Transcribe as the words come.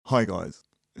Hi guys,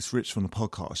 it's Rich from the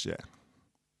podcast, yeah.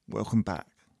 Welcome back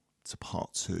to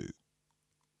part 2.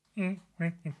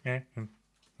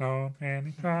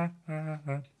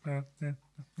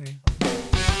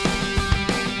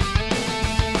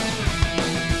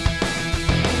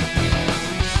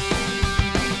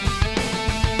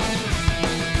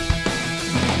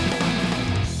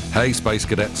 Hey Space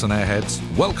Cadets and Airheads,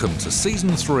 welcome to Season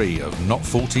 3 of Not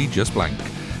 40 Just Blank.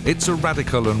 It's a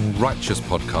radical and righteous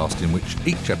podcast in which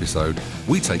each episode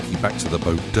we take you back to the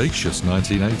bodacious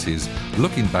 1980s,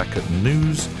 looking back at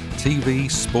news,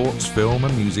 TV, sports, film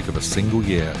and music of a single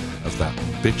year of that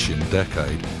bitchin'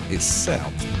 decade. It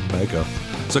sounds mega.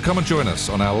 So come and join us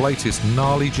on our latest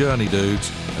gnarly journey, dudes,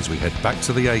 as we head back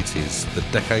to the 80s, the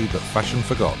decade that fashion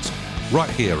forgot, right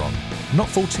here on Not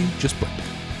 40 Just Blank.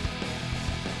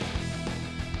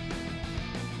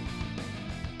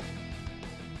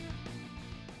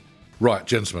 Right,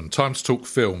 gentlemen, time to talk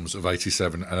films of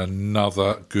 87 and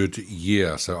another good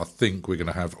year. So I think we're going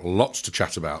to have lots to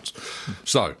chat about.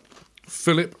 So,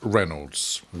 Philip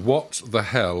Reynolds, what the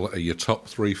hell are your top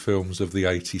 3 films of the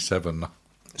 87?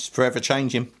 It's forever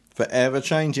changing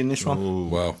this one. Ooh,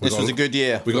 well, this was a good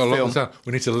year. We got a lot to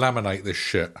we need to laminate this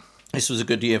shit. This was a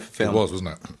good year for film. It was,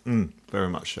 wasn't it? Very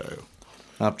much so.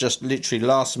 I've just literally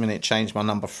last minute changed my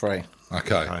number 3.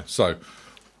 Okay. So,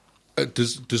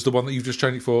 does the one that you've just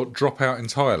changed it for drop out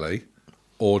entirely,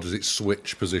 or does it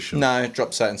switch position? No, it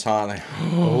drops out entirely.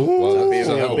 Well,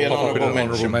 it'll be an pop up in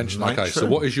honourable mention. Okay, so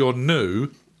what is your new,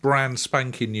 brand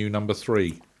spanking new number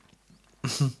 3?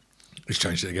 He's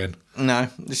changed it again. No,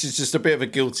 this is just a bit of a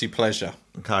guilty pleasure.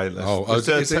 Okay, let's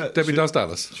is it Debbie Does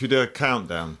Dallas? Should we do a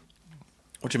countdown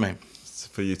What do you mean?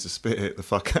 for you to spit it the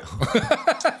fuck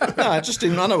out? No, I just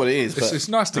didn't. I know what it is. But It's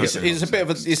nice to get It's a bit of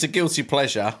it's a guilty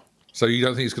pleasure. So you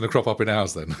don't think it's going to crop up in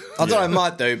ours then? I don't know. It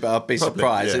might do, but I'd be Probably,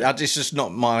 surprised. yeah. It's just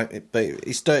not my. But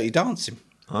it's Dirty Dancing.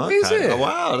 Okay. Is it? Oh,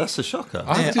 wow, that's a shocker.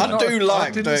 I do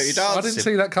like Dirty Dancing. I didn't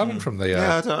see that coming from the...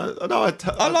 Yeah,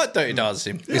 I like Dirty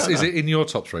Dancing. Is it in your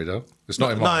top 3 though? It's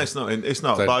not in mine. No, it's not. It's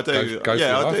not. So but I do. go for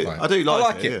your life, mate. I do I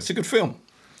like like it. Yeah. It's a good film.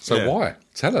 So Yeah. why?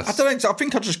 Tell us. I don't know. I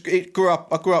think I just grew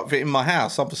up with it in my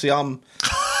house. Obviously, I'm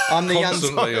the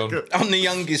Constantly on. I'm the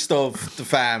youngest of the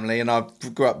family, and I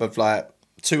grew up with like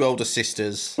 2 older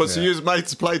sisters. What, so you was made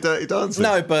to play Dirty Dancing?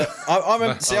 No, but I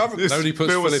remember. See, Nobody puts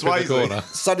Bill Philip in the Swayze. corner.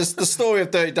 so the story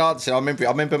of Dirty Dancing. I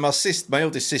remember my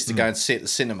eldest sister going to see it at the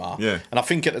cinema. Yeah. And I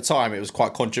think at the time it was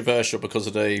quite controversial because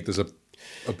of the. There's a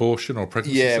abortion or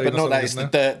pregnancy Yeah, scene but or not something, that. It's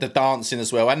isn't the dancing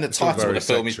as well, and the title of very the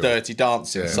film sexual. is Dirty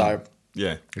Dancing. Yeah. So.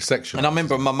 Yeah. It's sexual. And I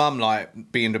remember my mum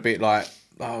like being a bit like,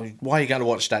 "Oh, why are you going to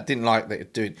watch that?" Didn't like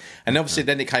that, dude. And obviously,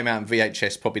 then it came out in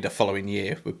VHS probably the following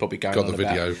year. We're probably going Got on the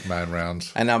about. video man round.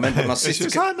 And I remember my sister.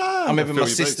 was like, "No, I remember I my feel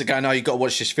you, sister going, "Oh, you got to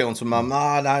watch this film." To mum,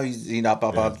 "Oh, no, you know,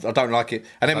 but I don't like it."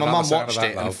 And then I my like mum the sound of watched that,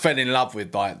 it and love. fell in love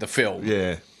with like the film.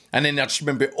 Yeah. And then I just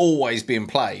remember it always being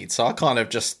played, so I kind of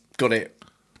just got it,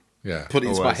 Yeah. put it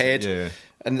into my Always, head, yeah.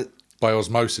 and. By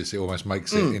osmosis, it almost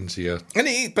makes it into your...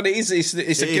 But it's a is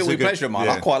guilty a good- pleasure of mine.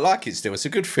 yeah. I quite like it still. It's a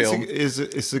good film. It's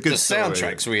a good The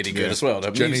soundtrack's really good as well.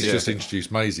 The Jenny's music. just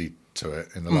introduced Maisie to it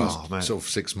in the last man. sort of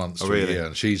 6 months Oh, to really? a year,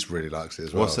 and she's really likes it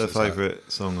as well. What's her So it's like-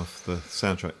 favourite song off the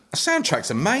soundtrack? The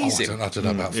soundtrack's Oh, amazing. I don't know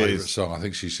about Yeah, favourite it's- song. I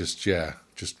think she's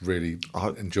just really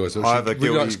enjoys it. I She have a really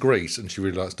guilty- likes Grease, and she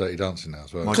really likes Dirty Dancing now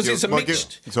as well. Because it's a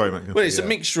mixed. Sorry, mate. Well, it's a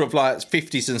mixture of like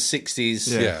 50s and 60s,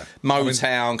 Yeah.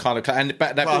 Motown kind of, and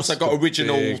but they've Plus also got the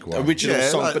big one. original Yeah,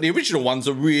 songs. like- But the original ones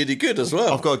are really good as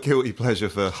well. I've got a guilty pleasure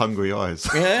for Hungry Eyes.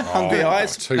 Yeah, Hungry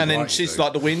Eyes, too and then right, She's dude.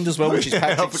 Like the Wind as well, which is Yeah,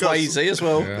 I Patrick forgot. Swayze as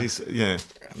well. Yeah.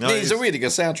 No, It's a really good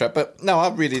soundtrack, but no, I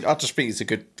just think it's a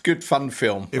good fun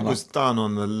film. It was done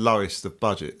on the lowest of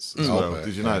budgets as well. bet,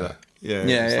 Did you know yeah. that? Yeah,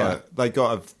 Yeah, it's yeah. like they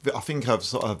got I think a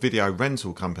sort of video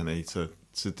rental company to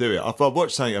do it. I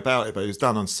watched something about it, but it was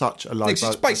done on such a low It's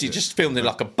budget. basically just filmed in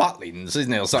like a Butlins,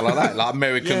 isn't it, or something like that, like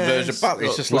American Yeah, version of it's Butlins. It's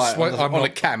got- just Was like Sway- on a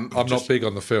camp. I'm not big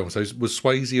on the film. So was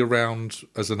Swayze around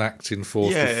as an acting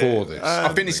force Yeah, before this? I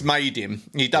think it's made him.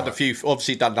 He done a few,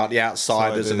 obviously done like The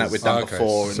Outsiders and that we've done Okay,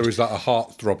 before. And so it's like a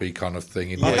heart-throbby kind of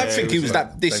thing. In I there. don't think he was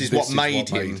like, that. This is what made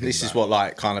him. This is that. what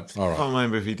like kind of. All I right. can't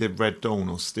remember if he did Red Dawn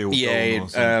or Steel Dawn Yeah, or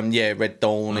something. Red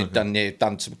Dawn. He'd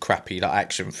done some crappy like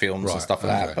action films and stuff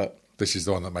like that. But this is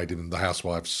the one that made him the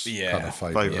housewives Yeah. kind of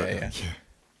favourite. Favourite. yeah.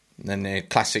 And then the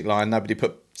classic line: "Nobody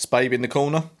put Spabe in the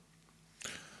corner."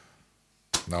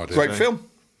 No idea. Great film.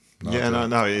 No,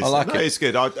 it is. I like it. It's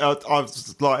good.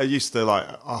 I used to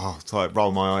like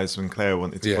roll my eyes when Claire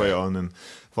wanted to Yeah. put it on, and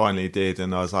finally did,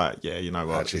 and I was like, yeah, you know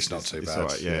what? Actually, it's not too bad. all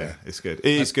right, Yeah. it's good. It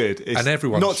is good. It's and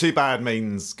everyone's- not too bad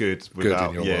means good. Good Without,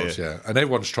 in your world, yeah. And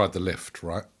everyone's tried The Lift,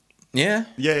 right? Yeah.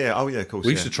 Yeah. Oh, yeah, of course.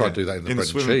 We used to try to do that in the bread and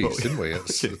swimming cheese, pool.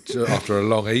 didn't we? After a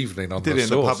long evening on Did the it in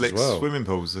the sauce public as well. swimming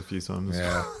pools a few times.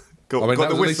 Yeah. got that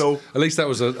the was whistle. At least that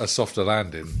was a softer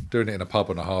landing. Doing it in a pub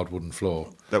on a hard wooden floor.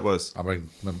 That was. I mean,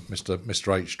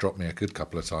 Mr. H dropped me a good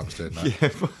couple of times doing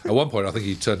that. At one point, I think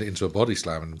he turned it into a body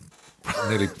slam and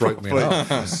nearly broke me in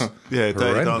half. Yeah, Dirty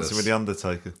horrendous. Dancing with the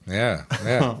Undertaker. Yeah,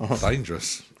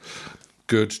 dangerous.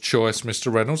 Good choice,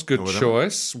 Mr. Reynolds. Good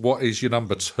choice. What is your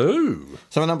number 2?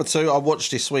 So my number 2, I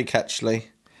watched this week actually.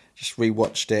 Just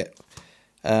rewatched it.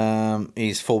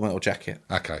 Is Full Metal Jacket.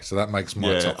 Okay, so that makes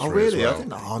my top 3 Oh, really? as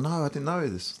well. I didn't know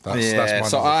this. That's my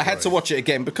so number I had 3. to watch it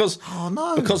again because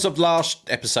of last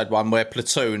episode 1 where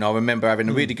Platoon. I remember having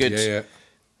a really good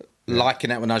liking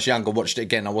that when I was younger. Watched it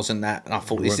again. I wasn't that, and I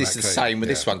thought, is this the same with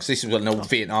this one? Because this was when all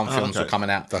Vietnam films were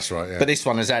coming out. That's right. Yeah. But this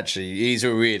one is he's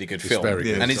a really good film, very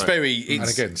good. and it's very. And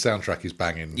again, soundtrack is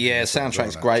banging. Yeah,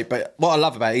 soundtrack's great. But what I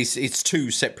love about it is it's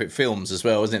 2 separate films as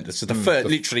well, isn't it? So the first,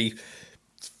 literally.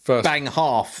 First, bang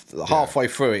halfway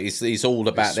through it is all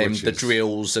about them, the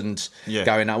drills and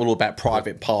going out, all about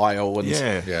Private Pile and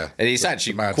and it's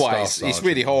actually quite it's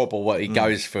really horrible what he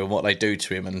goes through and what they do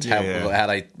to him and how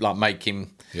they like make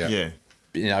him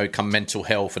come mental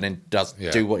health and then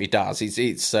do what he does.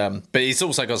 It's but he's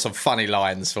also got some funny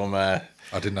lines from I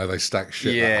didn't know they stacked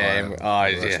shit.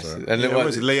 Yes. And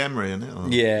was it Lee Emery in it? Or?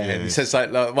 And he says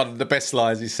like one of the best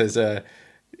lines. He says,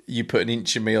 "You put an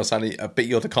inch in me or something. I bet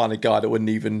you're the kind of guy that wouldn't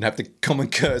even have the common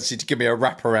courtesy to give me a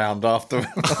wrap around after."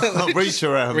 Reach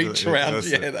around.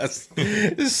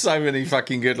 There's so many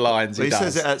fucking good lines. But he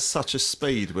says it at such a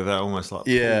speed without almost like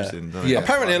pausing.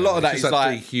 Apparently, a lot of that is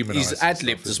like he's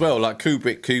ad-libbed as well. Like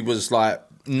Kubrick, who was like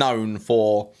known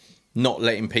for not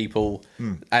letting people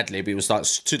ad-lib. He was like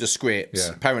to the scripts.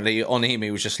 Apparently on him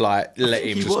he was just like let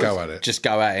him just go at it. Just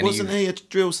go at it. Wasn't he a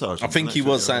drill sergeant? I think he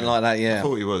was something like that, I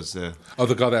thought he was, Oh,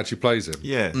 the guy that actually plays him?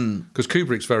 Yeah. Because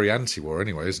Kubrick's very anti-war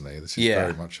anyway, isn't he? This is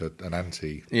very much an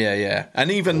anti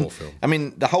And even, film. I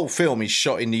mean, the whole film is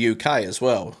shot in the UK as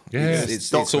well. Yeah.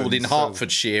 It's all in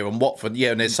Hertfordshire and Watford.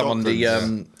 Yeah, and there's some on the...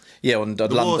 on the London.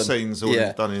 War scenes all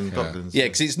done in Docklands. Yeah,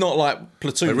 because it's not like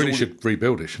Platoon. They really should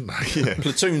rebuild it, shouldn't they?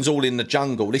 Platoon's all in the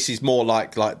jungle. This is more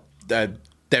like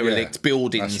derelict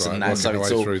buildings and that. So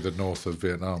it's all through the north of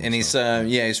Vietnam. And it's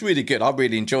it's really good. I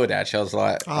really enjoyed it. Actually, I was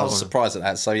like, I was surprised at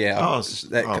that. So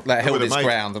that held its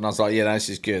ground, and I was like, this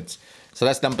is good. So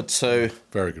that's number 2.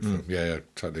 Very good film. Yeah,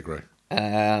 totally agree.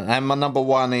 And my number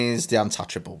 1 is The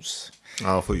Untouchables.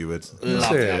 Oh, I thought you would.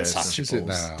 Love The Untouchables. Is it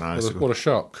now? What a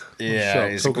shock.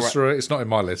 Yeah. Talk us through it. It's not in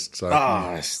my list. So.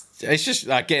 It's just,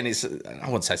 again, I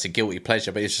wouldn't say it's a guilty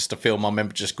pleasure, but it's just a film I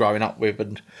remember just growing up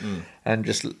with and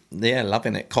just,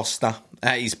 loving it. Costa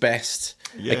at his best.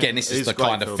 Yeah, again, this is the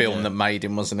kind of film that made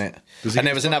him, wasn't it? And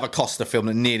there was another Costa film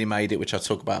that nearly made it, which I'll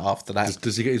talk about after that.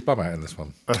 Does he get his bum out in this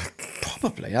one?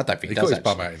 Probably. I don't think he does. Got his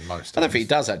bum out in most. I don't think he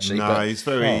does, actually. No, but, he's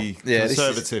very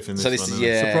conservative in this one.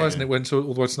 Surprising it went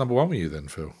all the way to number 1 with you then,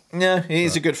 Phil. Yeah, it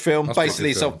is a good film.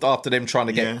 Basically, it's after them trying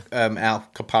to get Al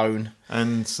Capone.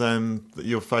 And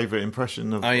your favourite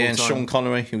impression of all and time? Sean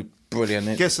Connery, who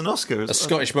brilliant. Gets an Oscar. A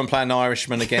Scottishman playing an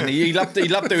Irishman again. He loved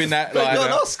doing that. But got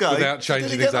an Oscar without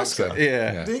changing his accent.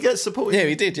 Yeah. Did he get supporting? Yeah,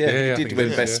 he did. Yeah, he did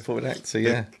win Best Supporting Actor.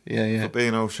 Yeah. For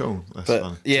being old Sean. That's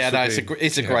funny. Yeah, no,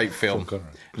 it's a great film.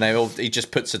 He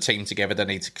just puts a team together. They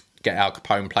need to get Al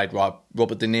Capone played by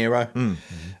Robert De Niro.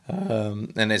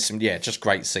 And there's some just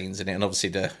great scenes in it, and obviously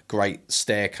the great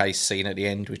staircase scene at the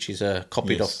end, which is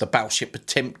copied off the Battleship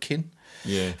Potemkin.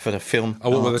 Yeah, for the film.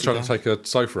 Oh, what were they trying to take a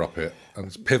sofa up it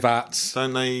and pivots?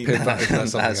 Don't they?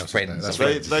 That's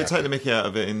friends. They take the mickey out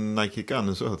of it in Naked Gun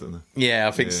as well, don't they? Yeah,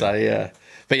 I think so. Yeah,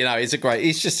 but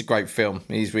it's just a great film.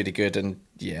 He's really good, and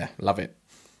love it.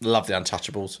 Love The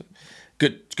Untouchables.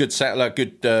 Good satellite,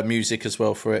 good music as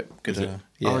well for it. Good.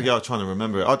 I'm trying to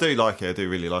remember it. I do like it. I do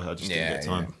really like it. I just didn't get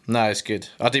time. No, it's good.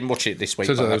 I didn't watch it this week.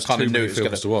 But I kind of knew it was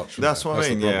going to watch. That's what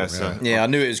I mean. I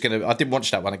knew it was going to. I didn't watch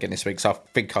that one again this week, so I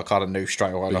think I kind of knew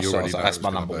straight away. So I was like, that's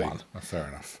my number 1. Oh, fair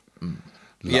enough.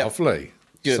 Lovely.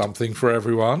 Good. Something for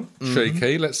everyone.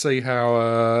 Cheeky. Let's see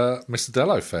how Mr.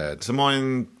 Dello fared. So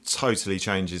mine totally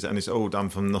changes, and it's all done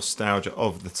from nostalgia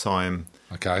of the time.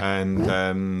 Okay. And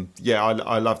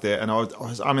I loved it, and I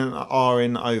was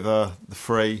R-ing over the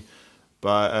 3,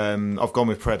 but I've gone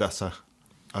with Predator.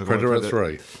 Predator at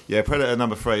 3. Yeah, Predator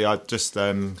number 3. I just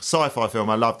sci-fi film.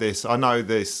 I love this. I know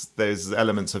there's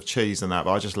elements of cheese and that,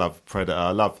 but I just love Predator.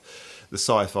 I love the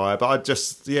sci-fi, but I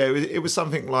just it was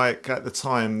something like at the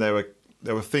time there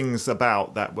were things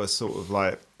about that were sort of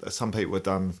like some people had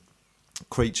done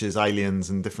creatures, aliens,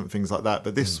 and different things like that,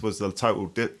 but this was a total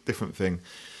different thing.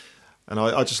 And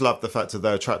I just loved the fact that they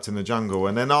were trapped in the jungle.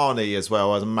 And then Arnie as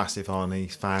well. I was a massive Arnie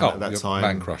fan at that time.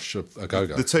 Man Crush, a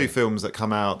go-go. The two films that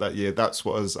come out that year, that's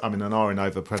what was, an R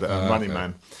over Predator and Running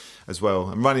Man as well.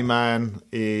 And Running Man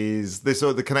is, this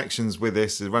the connections with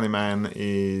this. Running Man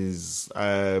is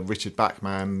Richard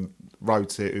Bachman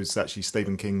wrote it. It was actually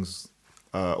Stephen King's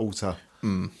author.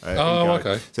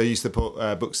 Okay. So he used to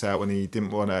put books out when he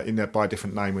didn't want to, by a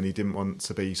different name, when he didn't want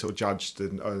to be sort of judged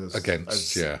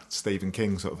as Stephen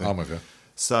King sort of thing. I'm with you.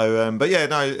 So, but yeah,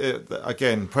 no,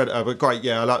 again, Predator, but great.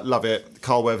 Yeah, I love it.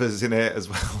 Carl Weathers in it as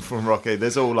well from Rocky.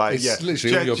 There's all like, it's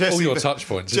literally all your touch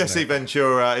points. Jesse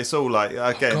Ventura. It's all like,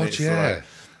 again,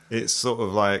 it's sort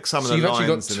of like some of the lines. So you've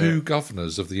actually got two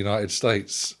governors of the United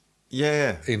States.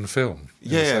 Yeah, in film.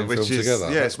 Which is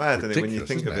together. Yeah, it's mad, isn't it, when you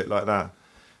think of it like that.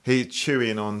 He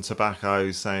chewing on tobacco,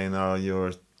 saying, "Oh,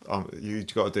 you've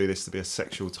got to do this to be a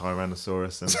sexual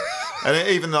tyrannosaurus," and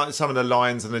even like some of the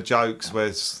lines and the jokes where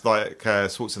it's like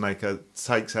Schwarzenegger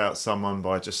takes out someone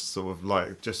by just sort of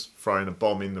like just throwing a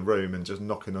bomb in the room and just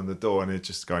knocking on the door, and it's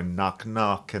just going knock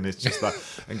knock, and it's just like,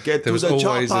 and get to the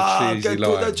chopper, get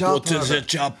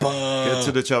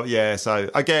to the chopper. Yeah.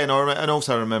 So again, and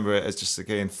also remember it as just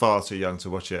again far too young to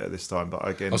watch it at this time. But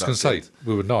again, I was going to say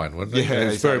we were 9, weren't we? Yeah, it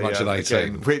was very much an 18.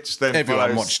 Again, which then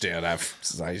everyone watched it at that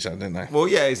stage, didn't they? Well,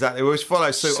 yeah, exactly. Which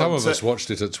follows suit. Some of us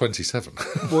watched it at 27.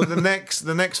 Well, the next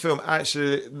film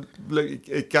actually,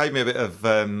 it gave me a bit of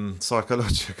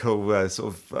psychological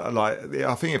sort of like,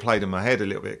 I think it played in my head a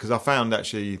little bit, because I found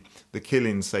actually the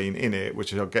killing scene in it,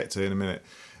 which I'll get to in a minute,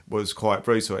 was quite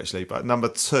brutal actually. But number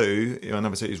two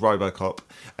is RoboCop,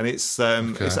 and it's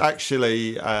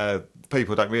actually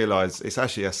people don't realise it's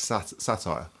actually a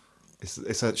satire.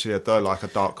 It's actually a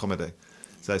dark comedy.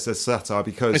 So it's a satire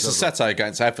because it's a satire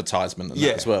against advertisement and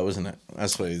that as well, isn't it?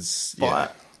 That's what it's.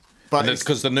 But it's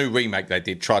because the new remake they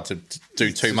did tried to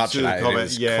do too much of that. And it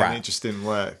was crap. And it just didn't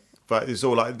work. But it's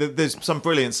all like, there's some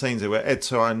brilliant scenes there where Ed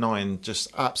 209 just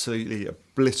absolutely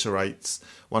obliterates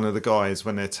one of the guys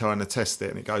when they're trying to test it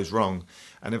and it goes wrong.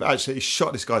 And they've actually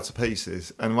shot this guy to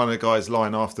pieces. And one of the guys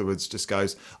lying afterwards just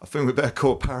goes, "I think we better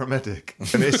call a paramedic."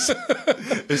 And it's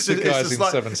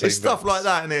stuff like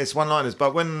that, and it's one-liners.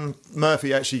 But when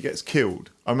Murphy actually gets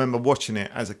killed, I remember watching it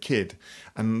as a kid,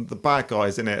 and the bad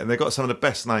guy's in it, and they've got some of the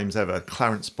best names ever.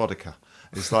 Clarence Boddicker.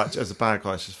 It's like, as a bad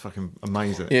guy, it's just fucking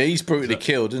amazing. Yeah, he's brutally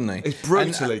killed, isn't he? He's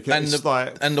brutally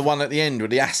killed. And the one at the end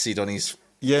with the acid on his...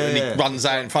 Yeah, and he runs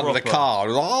out in front of the car.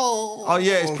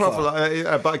 It's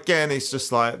proper. But again, it's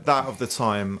just like that of the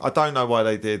time. I don't know why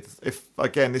they did.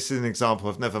 This is an example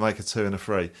of never make a 2 and a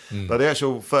 3. But the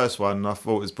actual first one, I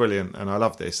thought was brilliant, and I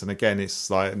love this. And again,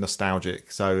 it's like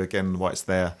nostalgic. So again, why it's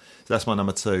there. So that's my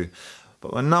number 2.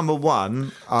 But my number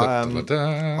 1,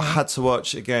 I had to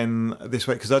watch again this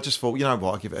week because I just thought, you know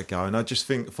what, I'll give it a go. And I just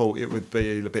thought it would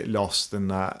be a bit lost and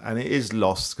that. And it is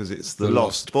lost because it's The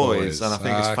Lost Boys. And I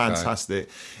think it's fantastic.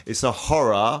 It's a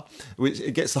horror, which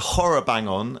it gets the horror bang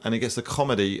on and it gets the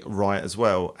comedy right as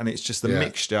well. And it's just a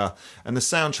mixture. And the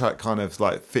soundtrack kind of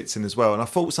like fits in as well. And I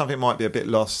thought something might be a bit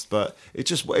lost, but it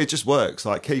just works.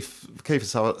 Like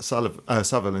Kiefer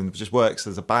Sutherland just works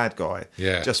as a bad guy.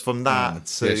 Yeah. Just from that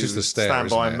to... just the Stand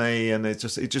By Me, and it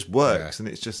just works, and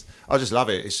it's just, I just love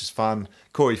it. It's just fun.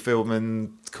 Corey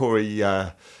Feldman, Corey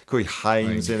Haim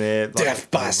in it. Death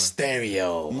by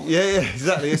Stereo. Yeah,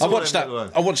 exactly. I watched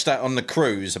that on the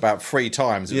cruise about 3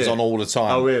 times. It was on all the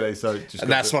time. Oh, really? So, I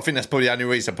think that's probably the only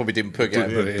reason I probably didn't put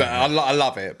it. But I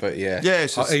love it. But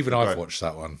I've watched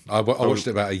that one. I watched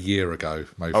it about a year ago,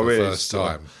 maybe for the first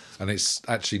time, and it's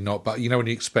actually not. But you know when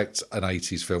you expect an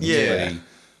 80s film to be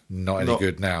not any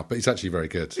good now, but it's actually very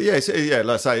good. Yeah, like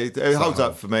I say, it holds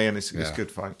up for me, and it's good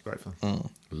fun. It's great fun.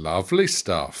 Lovely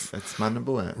stuff. That's my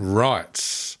number 1.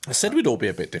 Right. I said we'd all be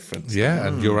a bit different. Yeah,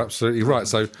 and you're absolutely right.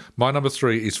 So my number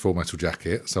 3 is Full Metal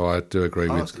Jacket, so I do agree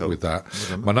with that.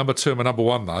 My number 2 and my number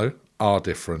 1, though, are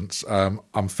different.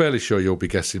 I'm fairly sure you'll be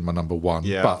guessing my number 1,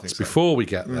 but before we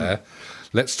get there,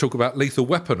 let's talk about Lethal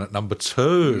Weapon at number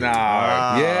 2. No.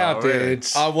 Yeah, I did.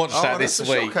 I watched that this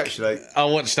week. Shock, actually. I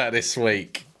watched that this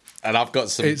week. And I've got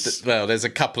some... there's a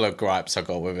couple of gripes I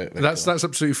got with it. That's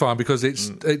absolutely fine, because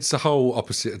it's a whole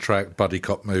opposite attract buddy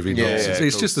cop movie nonsense.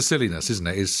 It's just the silliness, isn't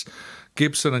it? It's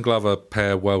Gibson and Glover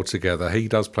pair well together. He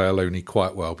does play a loony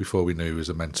quite well before we knew he was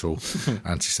a mental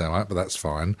anti-Semite, but that's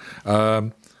fine.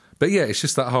 But yeah, it's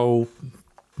just that whole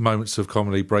moments of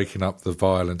comedy breaking up the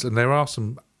violence. And there are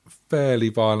some fairly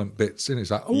violent bits in it.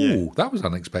 It's like, that was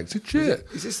unexpected shit.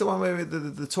 Is this the one where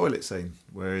the toilet scene,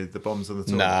 where the bomb's on the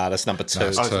toilet? Nah, that's number 2.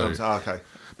 No, okay.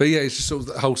 But yeah, it's just sort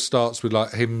of the whole starts with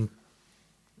like him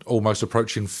almost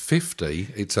approaching 50,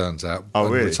 it turns out,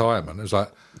 in retirement. It was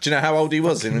like... Do you know how old he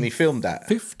was when he filmed that?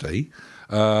 50?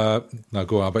 No,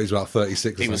 go on, I bet he's about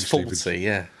 36 or He was 40,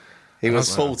 yeah. He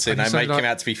was 40, and they make him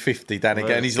out to be 50, Danny.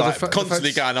 And he's like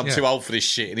constantly going, I'm too old for this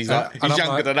shit. And he's like, he's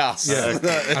younger than us. Yeah.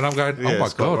 And I'm going, oh my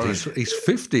God, he's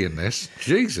 50 in this.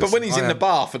 Jesus. But when he's in the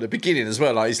bath at the beginning as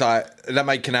well, like he's like, they're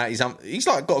making out, he's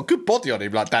like got a good body on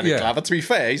him, like Danny Glover, to be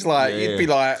fair. He's like, he'd be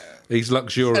like... He's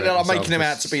luxurious. And they're like making him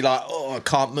out to be like, oh, I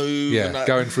can't move. Yeah, and like,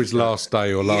 going for his last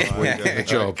day or last week at the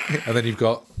job. And then you've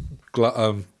got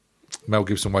Mel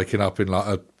Gibson waking up in like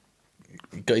a...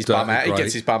 Got his bum out. He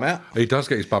gets his bum out. He does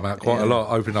get his bum out quite a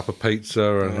lot. Opening up a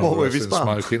pizza and all with his bum?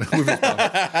 Smoking with his bum.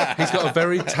 He's got a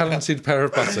very talented pair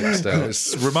of buttocks still.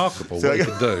 It's remarkable what he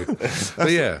can do.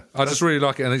 But yeah, I just really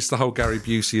like it, and it's the whole Gary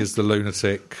Busey as the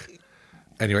lunatic.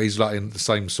 Anyway, he's like in the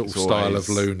same sort of style of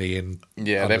Looney in.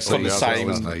 Yeah, they're from the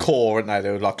same corps, aren't they?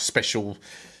 They were like special.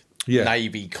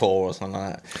 Navy Corps or something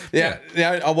like that.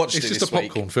 Yeah, I watched it this week. It's just a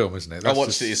popcorn film, isn't it? I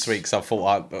watched it this week, so I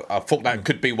thought that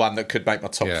could be one that could make my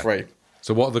top 3.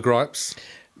 So what are the gripes?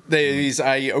 There is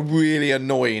a really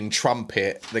annoying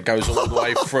trumpet that goes all the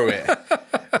way through it.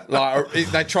 Like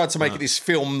they tried to make it this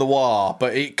film noir,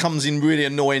 but it comes in really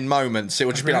annoying moments. It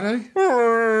would just be like...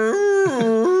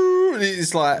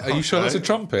 It's like... Are you sure that's a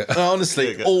trumpet?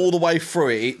 Honestly, all the way through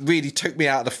it, it really took me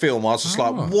out of the film. I was just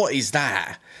like, what is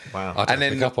that? Wow. I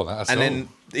didn't pick up on that at all. Then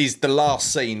is the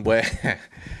last scene where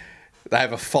they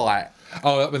have a fight.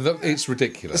 Oh, I mean, it's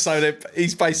ridiculous. So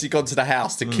he's basically gone to the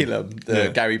house to kill him,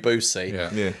 Gary Busey.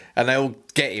 Yeah. And they all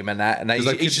get him and that. And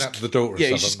he's kidnapped the daughter.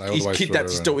 He's kidnapped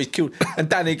his daughter. He's killed. And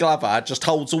Danny Glover just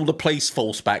holds all the police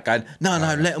force back, going, no,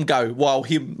 let him go. While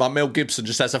Mel Gibson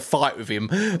just has a fight with him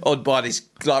on by this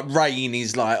like rain.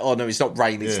 He's like, oh no, it's not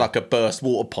rain. It's like a burst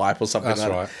water pipe or something. That's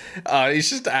like that. It's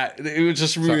just it was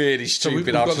just really stupid.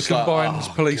 We've got the combined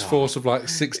police force of like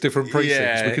 6 different precincts.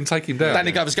 Yeah. We can take him down.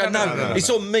 Danny Glover's going, no, it's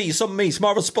on me. It's on me. It's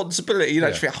my responsibility. You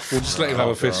know, we'll just let him have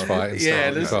a fist fight.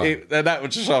 And that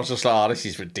was just, I was just like, this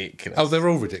is ridiculous. Oh, they're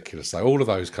all ridiculous though. All of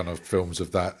those kind of films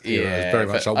of that era is very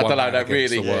much like one man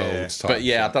against the world. But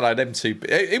I don't know, them two.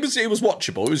 It was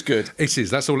watchable. It was good. It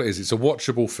is. That's all it is. It's a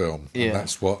watchable film. Yeah. And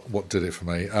that's what did it for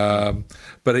me.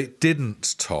 But it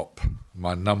didn't top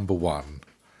my number 1.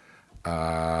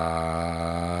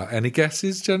 Any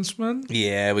guesses, gentlemen?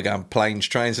 Yeah, we're going Planes,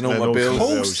 Trains and Automobiles. Of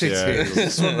course it is.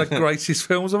 It's one of the greatest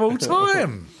films of all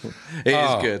time. It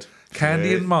is good.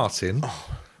 Candy and Martin,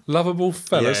 lovable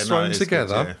fellas thrown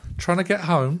together, trying to get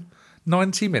home.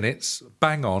 90 minutes,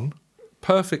 bang on,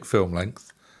 perfect film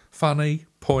length, funny,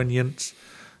 poignant.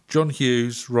 John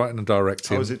Hughes writing and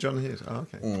directing. Oh, is it John Hughes? Oh,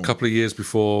 okay. A couple of years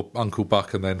before Uncle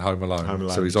Buck and then Home Alone.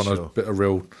 So he's on a bit of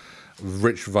real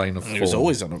rich vein of form. He was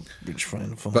always on a rich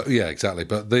vein of form. But yeah, exactly.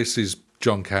 But this is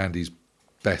John Candy's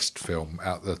best film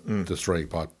out the 3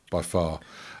 by far.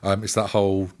 It's that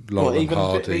whole Laurel and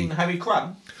Hardy. Even Harry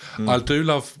Crumb? I do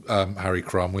love Harry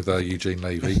Crumb with Eugene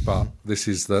Levy, but this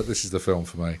is the film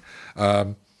for me.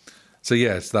 So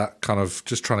yeah, it's that kind of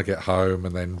just trying to get home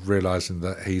and then realising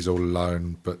that he's all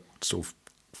alone, but sort of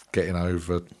getting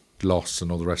over loss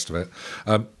and all the rest of it.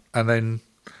 And then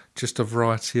just a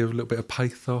variety of a little bit of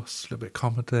pathos, a little bit of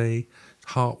comedy,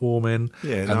 heartwarming.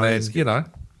 Yeah, and then,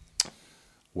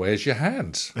 where's your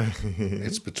hand?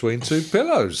 It's between 2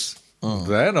 pillows. Oh.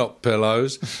 They're not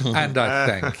pillows. And I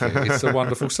thank you. It's a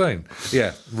wonderful scene.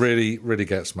 Yeah, really, really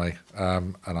gets me.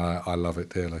 And I love it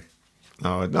dearly.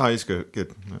 No, it's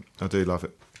good. I do love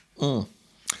it.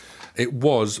 It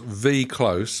was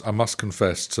close, I must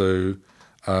confess, to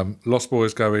Lost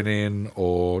Boys going in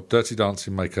or Dirty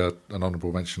Dancing make an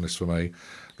honourable mention list for me.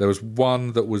 There was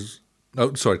one that was...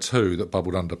 two that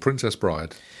bubbled under. Princess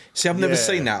Bride. See, I've never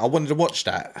seen that. I wanted to watch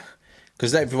that.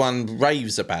 Because everyone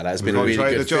raves about that. It's been a really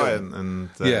good film. And,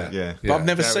 But I've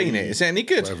never seen it. Is it any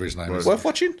good? Whatever his name is. Worth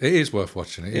watching? It is worth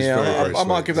watching. It is very I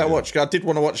might give that a watch. I did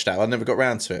want to watch that. I never got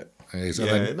round to it. It is.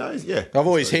 I've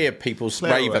always heard people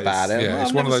rave about it. Yeah,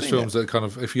 it's one of those films that kind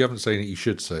of, if you haven't seen it, you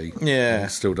should see. Yeah. It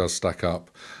still does stack up.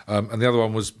 And the other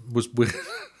one was with,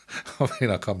 I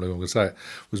mean, I can't believe I'm going to say it,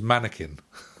 was Mannequin.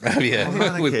 Oh,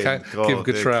 yeah. With Kim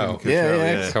Cattrall.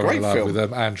 Yeah. Great film.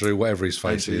 With Andrew, whatever his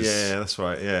face is. Yeah, that's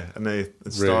right, yeah. And the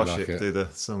Starship really do the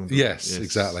song. Yes,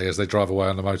 exactly. As they drive away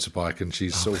on the motorbike and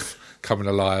she's sort of coming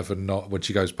alive and not when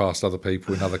she goes past other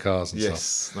people in other cars and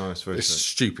stuff. No, it's very It's a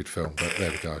stupid film, but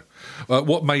there we go.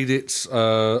 What made it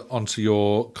onto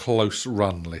your close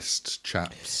run list,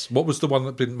 chaps? What was the one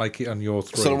that didn't make it on your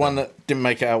 3? So the one that didn't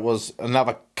make it out was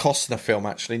another Costner film,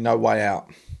 actually, No Way Out.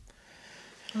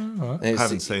 I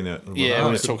haven't seen it. Yeah,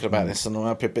 we were talking about this on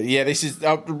the bit, but yeah,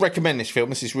 I recommend this film.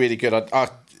 This is really good.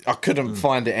 I couldn't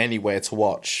find it anywhere to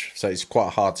watch, so it's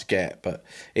quite hard to get. But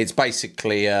it's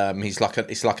basically he's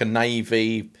like a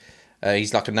Navy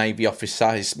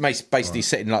officer. He's basically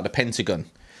set in like the Pentagon.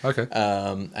 Okay.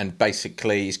 And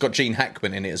basically, it's got Gene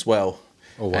Hackman in it as well.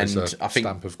 Always and a I think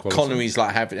stamp of quality. Connery's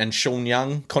like having Sean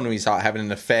Young. Connery's like having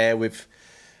an affair with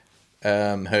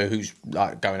her, who's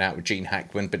like going out with Gene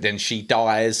Hackman, but then she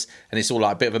dies, and it's all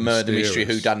like a bit of a murder mystery.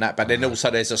 Who done that? But then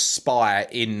also there's a spy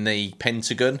in the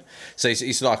Pentagon, so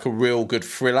it's like a real good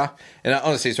thriller. And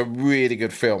honestly, it's a really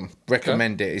good film.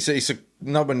 Recommend it. It's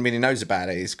no one really knows about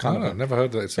it. It's kind of I've never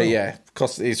heard that itself. Yeah,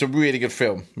 because it's a really good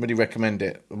film. Really recommend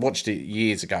it. I watched it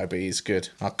years ago, but it's good.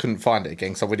 I couldn't find it again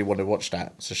because I really wanted to watch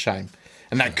that. It's a shame.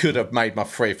 And that could have made my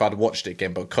free if I'd watched it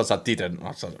again, but because I didn't,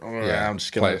 I was like, I'm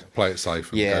just going to play it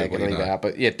safe. And going to leave it out.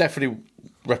 But yeah, definitely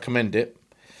recommend it.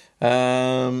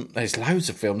 There's loads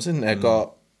of films, isn't there?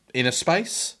 Got Inner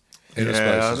Space. Inner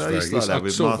Space is I used to like that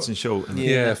with Martin Short.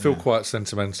 I feel quite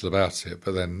sentimental about it,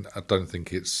 but then I don't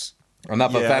think it's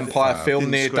another vampire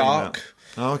film, Near Dark.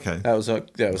 That. Oh, okay. That was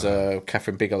a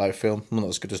Catherine Bigelow film. Not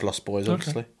as good as Lost Boys,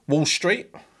 obviously. Wall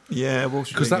Street. Yeah, Wall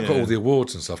Street. Because that got all the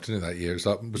awards and stuff, didn't it, that year? It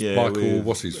was Michael,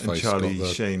 what's his face? Charlie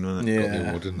Sheen, wasn't it? Got the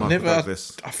award, didn't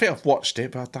I think I've watched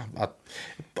it, but I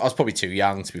was probably too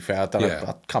young, to be fair. I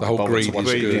can't be bothered to watch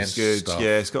it again. Good.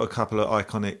 Yeah, it's got a couple of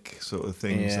iconic sort of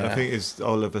things. Yeah. I think it's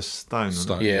Oliver Stone. That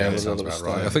sounds about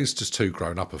right. I think it's just too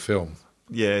grown up a film.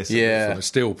 Yeah, It's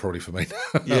still probably for me.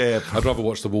 Yeah, I'd rather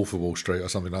watch The Wolf of Wall Street or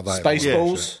something like that.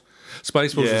 Spaceballs.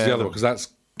 Spaceballs is the other one because that's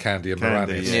Candy and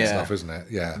Moranis and stuff, isn't it?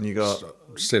 Yeah, and you got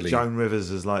silly Joan Rivers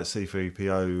as like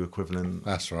C-3PO equivalent.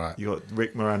 That's right. You got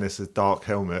Rick Moranis as Dark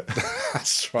Helmet.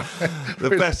 That's right.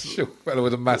 The best fellow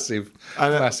with a massive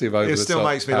over the top. It still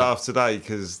makes me laugh today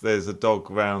because there's a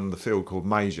dog round the field called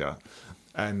Major,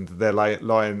 and their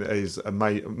lion is a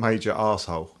Major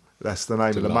Arsehole. That's the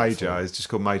name of the Major. It's just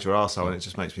called Major Arsehole, and it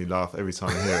just makes me laugh every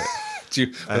time I hear it.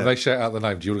 When they shout out the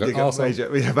name, do you want to go arsehole? Major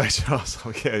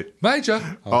Arsehole, yeah. Major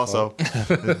Arsehole.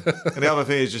 And the other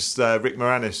thing is just Rick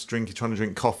Moranis trying to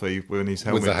drink coffee when his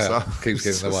helmet. With the hair. Keeps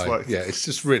getting in the way. Like, it's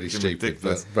just really stupid,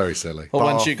 ridiculous. But very silly. What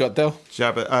ones you got, Del?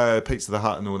 Pizza the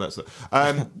Hut and all that stuff.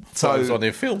 So it was on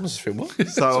your films.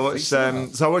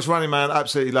 So I watched Running Man,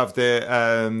 absolutely loved it.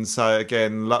 So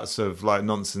again, lots of like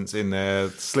nonsense in there.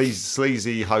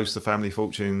 Sleazy host of Family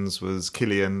Fortunes was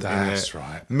Killian. That's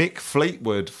right. Mick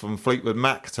Fleetwood from Fleetwood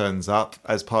Mac turns up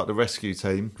as part of the rescue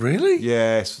team. Really?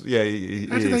 Yes. Yeah.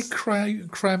 How did they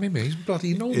cram him in? He's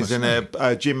bloody enormous. He's in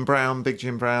there. Jim Brown, Big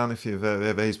Jim Brown. If you've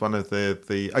ever, he's one of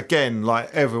the again,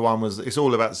 like everyone was. It's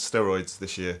all about steroids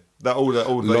this year. That all the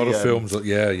lot of films.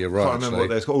 Yeah, you're right. I can't remember what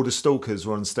they're called. All the stalkers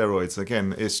were on steroids.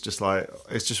 Again, it's just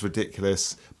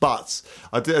ridiculous. But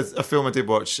I did a film I did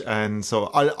watch, and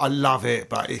so I love it,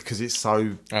 but because it's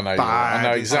so bad. I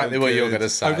know exactly what you're going to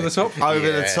say. Over the top.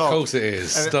 Over the top. Of course it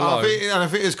is. And I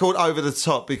think it's called Over the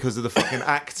Top because of the fucking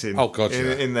acting. Oh god,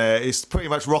 in there, it's pretty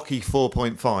much Rocky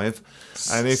 4.5.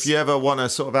 And if you ever want a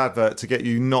sort of advert to get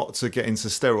you not to get into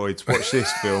steroids, watch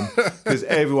this film because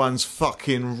everyone's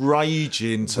fucking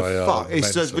raging to fuck.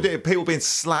 It's just people being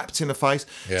slapped in the face.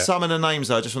 Yeah. Some of the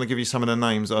names, I just want to give you some of the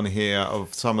names on here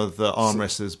of some of the arm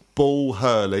wrestlers: Bull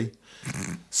Hurley,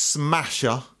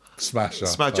 Smasher,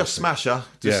 just Smasher,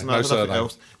 just nothing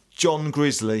else. John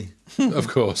Grizzly, of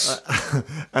course,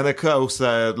 and of course,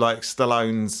 like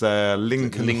Stallone's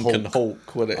Lincoln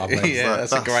Hawk.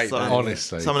 That's a great name.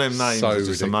 Honestly, some of them names are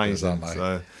just amazing.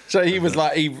 So he was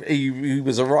like he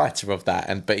was a writer of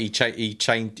that, but he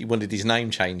changed. He wanted his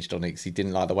name changed on it because he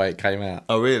didn't like the way it came out.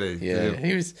 Oh really? Yeah,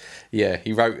 he was. Yeah,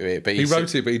 he wrote it, but he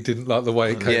wrote it, but he didn't like the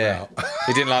way it came out.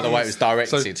 He didn't like the way it was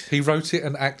directed. So he wrote it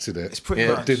and acted it. It's pretty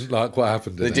much. Didn't like what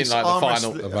happened. He didn't like the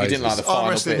final. He didn't like the final. Arm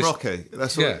wrestling Rocky.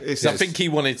 That's what. I think he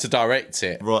wanted to direct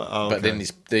it, right? But then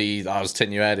I was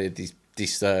telling you earlier,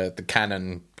 the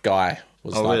Canon guy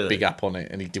was big up on it,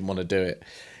 and he didn't want to do it.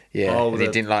 Yeah, and he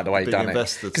didn't like the way he done it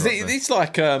because it's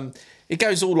like it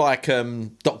goes all like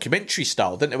documentary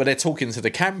style, doesn't it? Where they're talking to the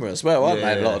camera as well, aren't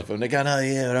they? A lot of them, they're going, "Oh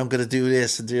yeah, I'm going to do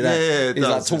this and do that." It's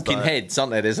like talking heads,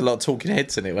 aren't there? There's a lot of talking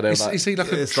heads in it. Where is he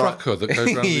like a trucker that goes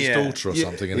around with his daughter or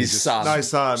something? And his son. No,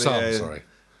 son. Sorry.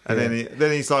 And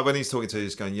then he's like, when he's talking to you,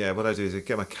 he's going, what I do is I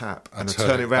get my cap and I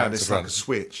turn it around, it's like a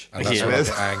switch. And that's when I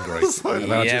get angry.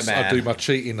 And I do my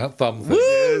cheating thumb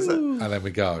thing. And then we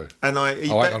go.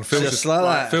 And Phil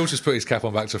just put his cap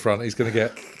on back to front. He's going to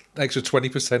get extra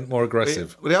 20% more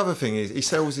aggressive. The other thing is he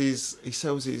sells his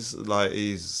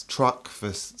truck for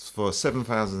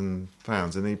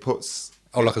 £7,000 and he puts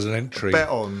like as an entry bet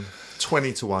on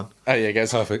 20 to 1. Oh yeah,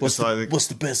 guys, perfect. What's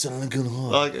the best I'm going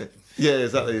to Yeah,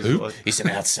 exactly. He's an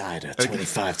outsider,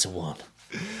 25 to 1.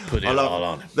 Put it all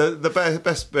on. The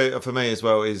best bit for me as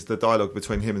well is the dialogue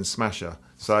between him and Smasher.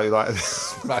 So like,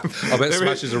 I bet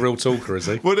Smasher's a real talker, is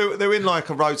he? Well, they're in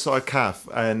like a roadside cafe,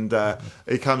 and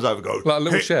he comes over and goes like a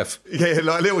little chef. Yeah,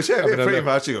 like a little chef. Yeah, pretty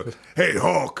much. He goes, "Hey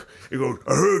Hawk," he goes,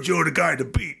 "I heard you're the guy to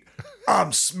beat.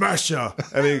 I'm Smasher,"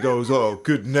 and he goes, "Oh,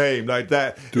 good name," like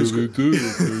that. It's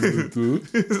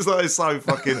like so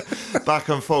fucking back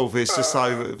and forth. It's just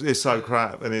so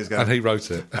crap. And he's going, and he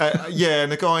wrote it. Yeah,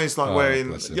 and the guy's like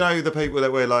wearing, the people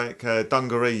that wear like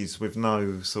dungarees with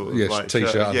no sort of like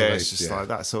t-shirt. Yeah, it's just like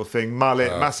that sort of thing.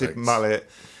 Mullet, massive mullet.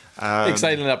 They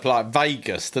ended up like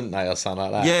Vegas, didn't they, or something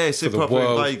like that? Yeah, it's probably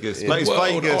in Vegas. But it's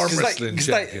Vegas.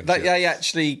 They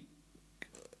actually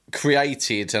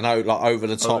created an over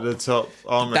the top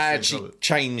arm wrestling. They actually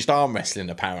changed arm wrestling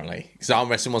apparently, because arm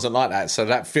wrestling wasn't like that. So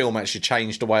that film actually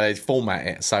changed the way they format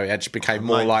it. So it actually became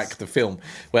more like the film,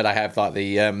 where they have like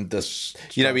the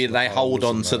they hold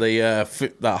on to the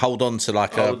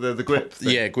grip thing.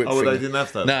 Yeah, grip. Oh, well, they didn't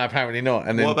have that. No, apparently not.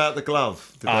 And then, what about the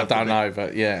glove? I don't know,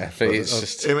 but it's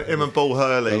just him and Paul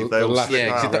Hurley. He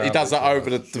does that over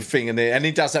the thing, and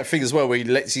he does that thing as well where he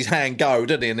lets his hand go,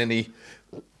 doesn't he? And then he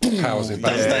powers it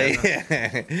back.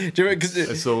 Yeah. Do you remember? Cause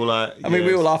it's all like, I mean,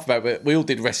 we all laugh about it, but we all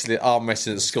did arm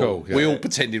wrestling at school. We all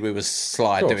pretended we were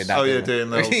Sly doing that. Oh, yeah,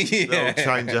 doing the old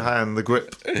change your hand, the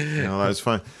grip. That was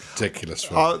fun. Ridiculous.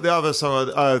 The other song,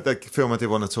 the film I did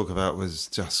want to talk about was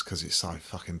just because it's so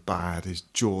fucking bad, is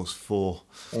Jaws 4.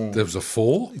 There was a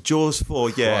 4? Jaws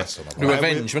 4, yeah.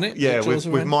 Revenge, wasn't it? Yeah, with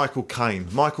Michael Caine.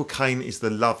 Michael Caine is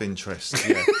the love interest.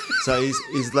 Yeah. So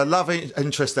he's the love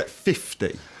interest at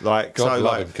 50. Like, God so love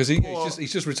like, him. Because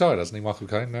he's just retired, hasn't he, Michael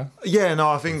Caine, now? Yeah, no,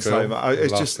 I think so.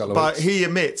 It's just, but he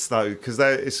admits though, because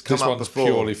it's come up before.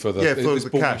 Purely for the for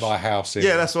the cash. My house.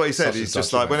 Yeah, that's what he said. He's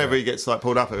just like, whenever he gets like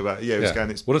pulled up about, he's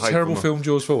going. It's what a terrible film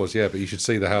Jaws 4 was. Yeah, but you should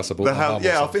see the house I bought.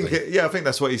 I think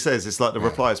that's what he says. It's like the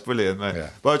reply is brilliant, mate. Yeah.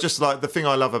 But just like the thing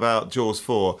I love about Jaws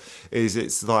 4 is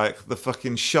it's like the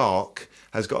fucking shark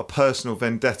has got a personal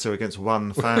vendetta against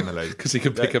one family. Because he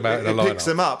can pick them out in a lineup. He picks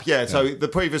them up, yeah. So the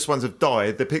previous ones have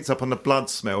died. They're picked up on the blood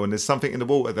smell, and there's something in the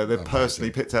water there. They've personally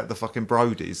picked out the fucking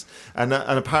Brodies. And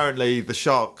apparently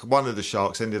one of the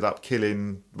sharks ended up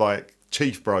killing, like,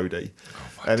 Chief Brody.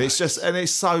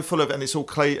 It's so full of, and it's all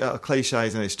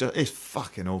cliches, and it's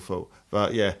fucking awful.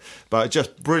 But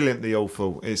just brilliantly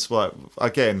awful. It's like,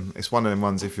 again, it's one of them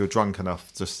ones if you're drunk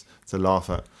enough just to laugh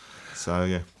at. So,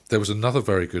 yeah. There was another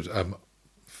very good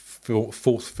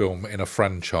fourth film in a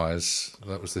franchise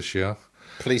that was this year.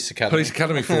 Police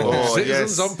Academy 4.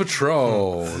 Citizens on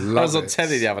Patrol. I was on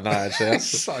telly the other night, actually.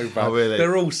 It's so bad. Oh, really?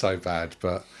 They're all so bad,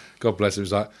 but God bless him. It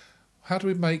was like, how do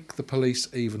we make the police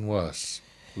even worse?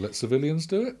 Let civilians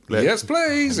do it? Yes,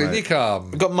 please. In you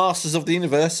come. We've got Masters of the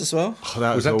Universe as well.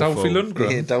 Oh, was that Dolphy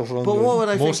Lundgren? Yeah, Dolph Lundgren. But what were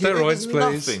they More thinking?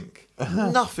 steroids,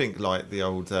 please. Nothing like the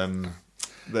old... he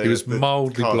was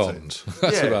mildly blonde.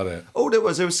 That's about it. All there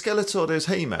was Skeletor, there was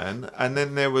He-Man, and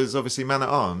then there was obviously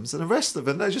Man-at-Arms, and the rest of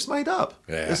them they just made up.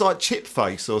 Yeah. It's like Chip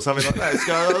Face or something like that. It's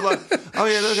going like, oh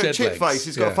yeah, look at Chip Face.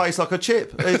 He's got a face like a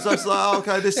chip. It's just like, oh,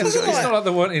 okay, this is. It's not like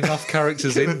there weren't enough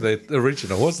characters in the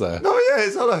original, was there? No, yeah,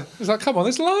 it's not like. It's like, come on,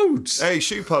 there's loads. Hey,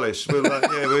 shoe polish. We'll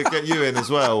get you in as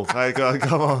well. Hey,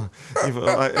 come on.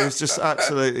 It was just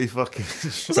absolutely fucking.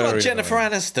 Was it like Jennifer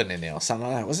Aniston in it or something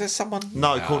like that? Was there someone?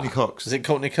 No, Courtney Cox. Was it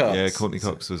Courtney Cox? Yeah, Courtney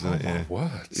Cox was in it. Yeah.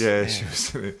 Words. Yeah, she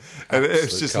was in it, and it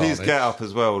was just his get up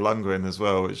as well, Lundgren as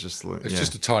well. It's just like it's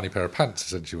just a tiny pair of pants,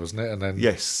 essentially, wasn't it? And then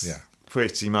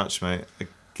pretty much, mate.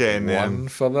 Again, one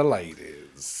for the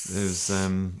ladies. There's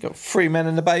got 3 Men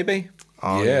and a Baby.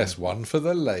 Oh, yes, one for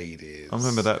the ladies. I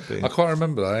remember that bit. I quite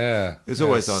remember that. Yeah, it's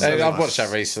always on. I've watched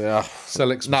that recently. I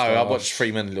watched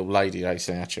 3 Men and a Little Lady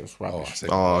recently. Actually, it was rubbish. Yeah,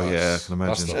 I can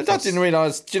imagine. I didn't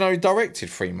realise. Do you know who directed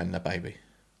 3 Men and a Baby?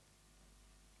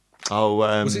 Oh,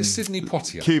 was it Sidney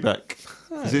Poitier? Quebec.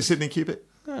 Is it Sidney Quebec?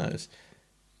 No, it's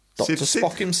Dr.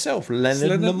 Spock himself,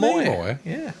 Leonard Nimoy.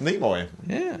 Yeah. Nimoy.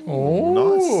 Yeah. Oh,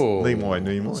 nice.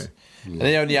 Nimoy. And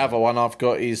the only other one I've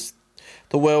got is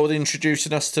the world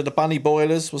introducing us to the Bunny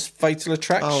Boilers was Fatal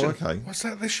Attraction. Oh, okay. What's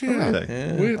that this year? Really?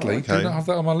 Yeah. Weirdly, do not have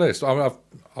that on my list. I mean,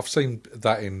 I've seen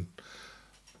that in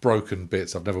broken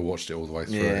bits. I've never watched it all the way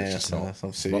through. Yeah, it's just not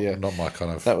my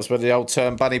kind of. That was where the old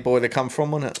term bunny boiler come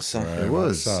from, wasn't it? So. It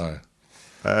was. So.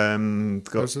 There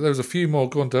was a few more.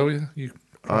 Go on, Del.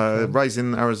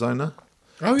 Raising Arizona.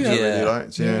 Oh yeah, I really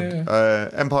liked. Yeah.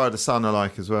 Empire of the Sun I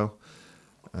like as well.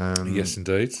 Yes,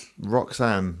 indeed.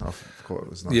 Roxanne, I forgot it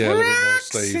was nice. Yeah, a little bit more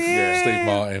Steve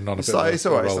Martin on a bit. It's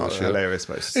all right. It's not hilarious,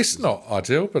 but it's not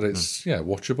ideal, but it's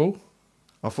watchable.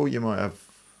 I thought you might have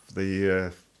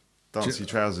the Dancy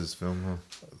Trousers film.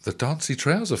 The Dancy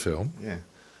Trouser film? Yeah.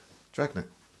 Dragnet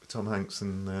with Tom Hanks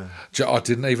and. I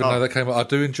didn't even know that came up. I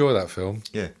do enjoy that film.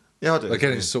 Yeah, I do.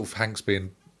 Again, it's sort of Hanks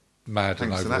being mad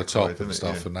Hanks and over the top and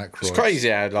stuff, and that. It's crazy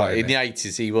how, like, in the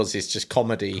 80s, he was this just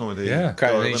comedy. Yeah,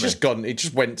 and he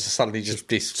just went to suddenly just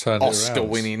this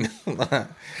Oscar-winning.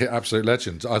 Absolute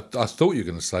legend. I thought you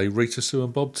were going to say Rita Sue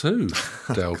and Bob too,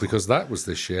 Del, because that was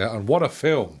this year, and what a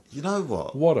film! You know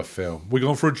what? What a film! We're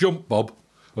going for a jump, Bob.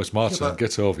 Oh, it's my turn.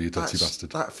 Get over, you dirty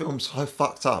bastard. That film's so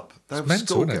fucked up. They were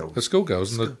mental, isn't it? The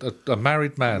schoolgirls, and a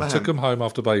married man took them home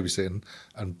after babysitting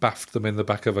and baffed them in the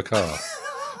back of a car,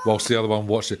 whilst the other one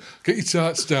watched it. Get your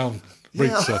tarts down,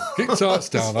 Rita. Yeah. Get your tarts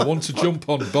down. I want to jump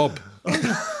on Bob.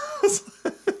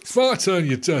 It's my turn,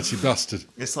 you dirty bastard.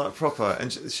 It's like proper,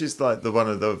 and she's like the one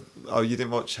of the. Oh, you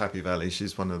didn't watch Happy Valley?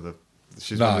 She's one of the.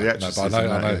 She's one of the actresses. No,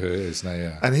 but I know who it is now.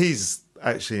 Yeah, and he's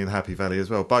actually in Happy Valley as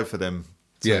well. Both of them.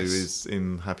 Is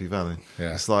in Happy Valley.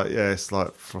 Yeah, it's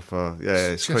like proper. Yeah,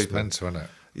 it's just creepy. mental, isn't it?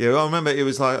 Yeah, I remember it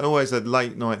was like always a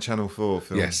late night Channel 4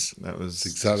 film. Yes, that was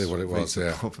exactly what it was.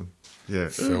 Yeah, yeah,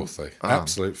 filthy,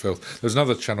 absolute filth. There's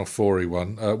another Channel 4-y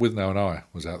one. With Now and I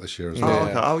was out this year as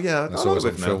well. Oh yeah, that's always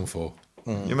on film for.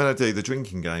 You're meant to do the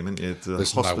drinking game, aren't you? To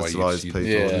hospitalise people.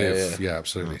 Live. Yeah,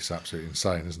 absolutely. It's absolutely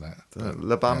insane, isn't it?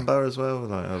 La Bamba as well.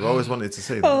 Like, I've always wanted to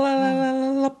see that.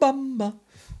 La Bamba.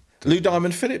 Lou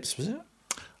Diamond Phillips, was it?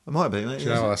 It might be, mate. Do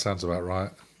you know what? That sounds about right.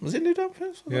 Was it Lou Diamond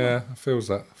Phillips? Yeah, it feels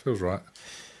right.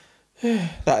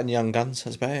 That and Young Guns,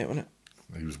 that's about it, wasn't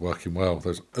it? He was working well.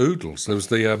 There's Oodles. There was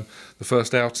the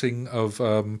first outing of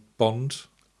Bond.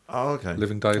 Oh, okay.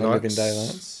 Living Daylights. Living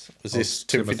Daylights. Was this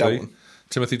Timothy Dalton?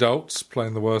 Timothy Dalton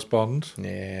playing the worst Bond.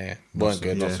 Yeah, Not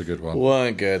a good one.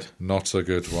 Weren't good. Not a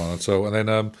good one at all. And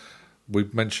then we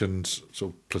mentioned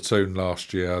sort of Platoon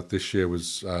last year. This year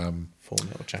was Full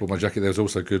Metal Jacket. There was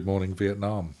also Good Morning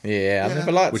Vietnam. Yeah, I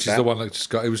never liked that. Which is the one that just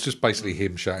got. It was just basically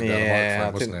him shouting down the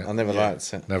microphone, wasn't it? I never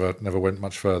liked it. Never went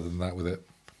much further than that with it.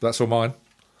 That's all mine.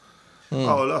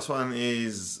 Oh, last one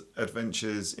is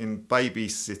Adventures in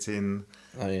Babysitting.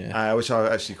 Oh yeah, which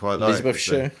I actually quite like.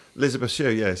 Elizabeth Shue,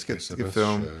 yeah, it's a good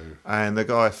film. And the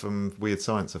guy from Weird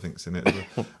Science, I think, is in it as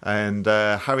well. And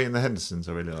Harry and the Hendersons,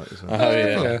 I really like as well.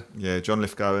 Oh yeah, John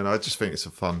Lithgow, and I just think it's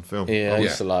a fun film. Yeah, I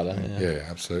used to like that. Yeah,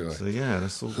 absolutely. So yeah,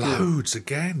 that's all loads good.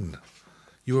 Again.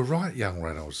 You were right, young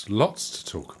Reynolds. Lots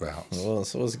to talk about. It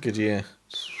was a good year.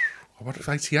 I wonder if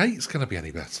 88 is going to be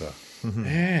any better.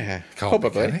 Yeah,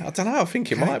 probably. I don't know. I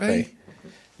think it might be.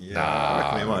 Yeah, I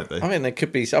reckon it might be. I mean, there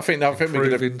could be. I think we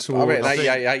could have.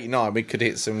 88, 89, we could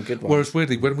hit some good ones. Whereas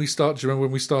weirdly, do you remember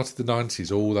when we started the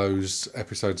 90s, all those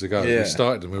episodes ago, we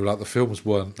started and we were like, the films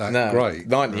weren't that great.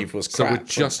 90s was crap. So we're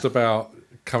just about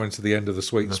coming to the end of the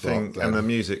sweet spot. And the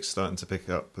music's starting to pick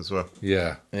up as well.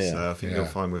 Yeah. So I think you'll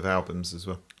find with albums as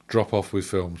well. Drop off with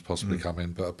films possibly come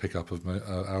in, but a pick up of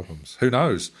albums. Who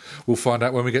knows? We'll find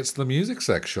out when we get to the music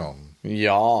section.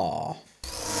 Yeah.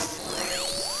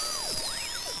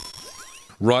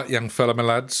 Right, young fella, my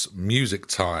lads, music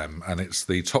time, and it's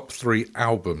the top 3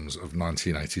 albums of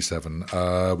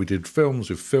 1987. We did films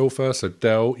with Phil first, so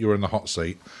Del, you're in the hot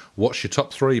seat. What's your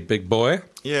top 3, big boy?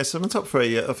 Yeah, so my top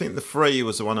 3, I think the 3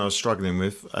 was the one I was struggling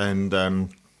with, and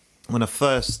when I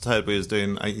first heard we was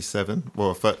doing 87,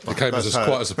 it came as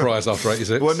quite a surprise after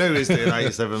 86. Well, I knew he was doing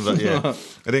 87, but yeah,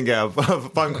 I didn't get a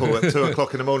phone call at 2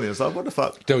 o'clock in the morning. I was like, what the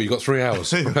fuck? Del, you got 3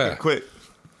 hours. Prepare. Quick,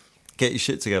 get your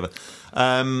shit together.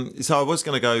 So I was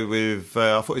going to go with,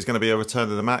 I thought it was going to be a Return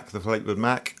to the Mac, the Fleetwood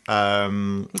Mac.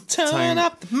 Turn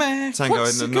up the Mac. Tango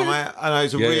in the Night. I know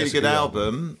it's a really good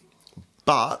album,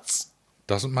 but...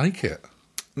 Doesn't make it.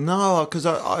 No, because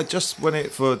I just went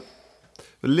it for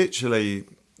literally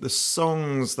the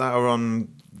songs that are on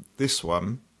this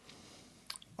one.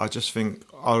 I just think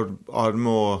I'd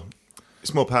more...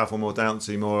 It's more powerful, more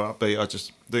dancey, more upbeat. I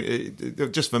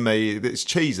just for me, it's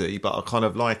cheesy, but I kind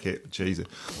of like it cheesy.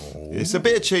 Oh. It's a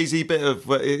bit of cheesy, bit of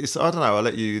I don't know. I'll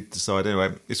let you decide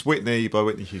anyway. It's Whitney by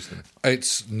Whitney Houston.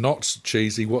 It's not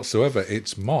cheesy whatsoever.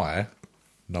 It's my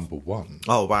number 1.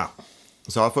 Oh wow!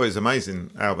 So I thought it was an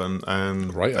amazing album.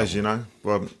 Great album. As you know.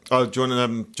 Well, do you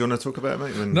want to talk about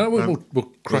it, mate? No,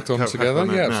 we'll crack on together.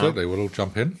 Yeah, absolutely. We'll all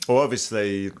jump in. Well,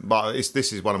 obviously, but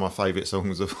this is one of my favourite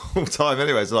songs of all time.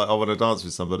 Anyway, it's like I Want to Dance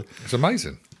with Somebody. It's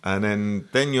amazing. And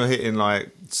then you're hitting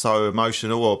like So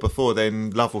Emotional, or before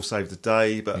then Love Will Save the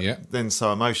Day, but then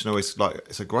So Emotional is like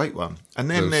it's a great one. And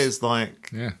then there's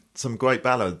like some great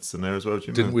ballads in there as well.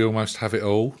 Didn't we Almost Have It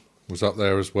All? Was up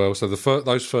there as well. So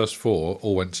those first 4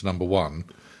 all went to number 1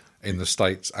 in the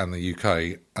States and the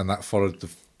UK, and that followed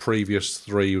previous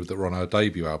 3 that were on her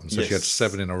debut album. So she had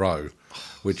 7 in a row,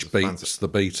 which beats the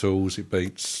Beatles. It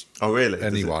beats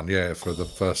anyone, for the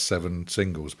first 7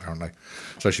 singles, apparently.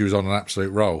 So she was on an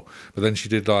absolute roll. But then she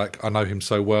did I Know Him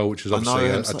So Well, which is obviously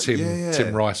a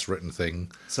Tim Rice written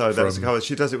thing. So that's a cover.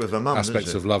 She does it with her mum,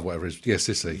 Aspects of Love, whatever it is. Yeah,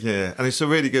 Sissy. Yeah, and it's a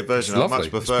really good version. It's I much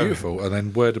prefer. It's beautiful. And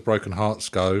then Where Do Broken Hearts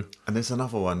Go? And there's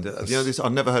another one.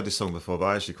 I've never heard this song before, but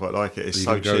I actually quite like it. It's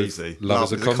so cheesy.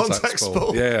 Love is a contact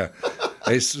sport. Yeah.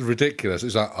 It's ridiculous.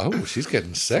 It's she's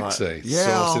getting sexy.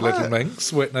 Saucy little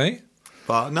minx, Whitney.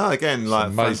 But no, again,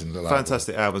 amazing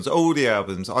fantastic albums. All the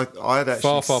albums. I had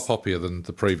actually far poppier than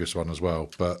the previous one as well,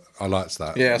 but I liked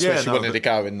that. Yeah, that's where she wanted to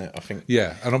go, isn't it? I think.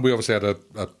 Yeah, and we obviously had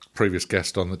a previous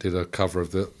guest on that did a cover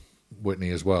of the Whitney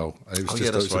as well. It was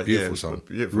just a beautiful song.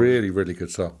 Beautiful. Really, really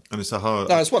good song. And it's a hard.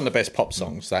 No, it's one of the best pop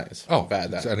songs. That is.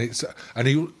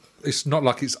 And it's not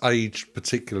like it's aged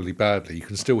particularly badly. You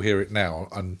can still hear it now,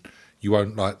 and you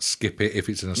won't skip it if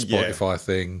it's in a Spotify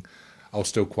thing. I'll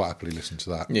still quite happily listen to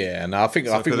that. Yeah, and I think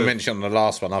we mentioned on the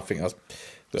last one. I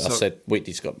said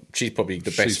Whitney's she's probably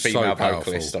the best female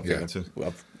vocalist I've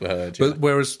heard. But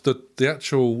whereas the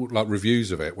actual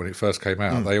reviews of it when it first came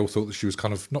out, they all thought that she was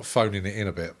kind of not phoning it in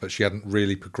a bit, but she hadn't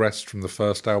really progressed from the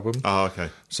first album. Oh, okay.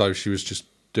 So she was just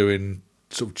doing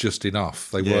sort of just enough.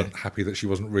 They weren't happy that she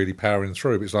wasn't really powering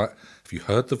through. But it's have you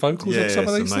heard the vocals on some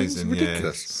of these things? It's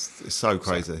ridiculous. It's so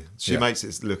crazy. She makes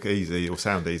it look easy or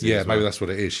sound easy. Yeah, maybe that's what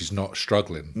it is. She's not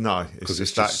struggling. No, it's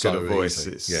just that good a voice.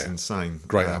 Easy. It's insane.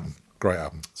 Great album. Great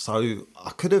album. So I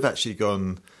could have actually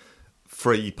gone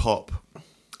free pop,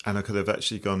 and I could have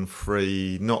actually gone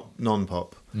free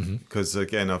non-pop, because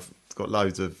again I've got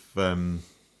loads of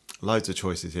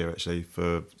choices here actually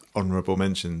for honourable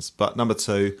mentions. But number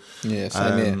 2, same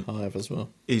here. I have as well.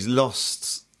 He's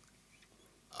lost.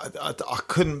 I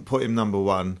couldn't put him number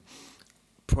 1.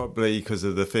 Probably because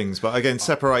of the things, but again,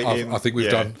 separating. I think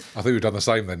we've done the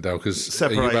same then, Del. Because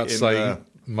are you about to say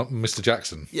Mr.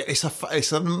 Jackson? Yeah,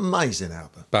 it's an amazing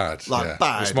album. Bad.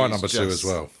 It's my number 2 as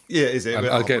well. Yeah, is it? And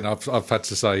again, I've had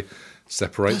to say,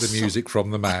 separate the music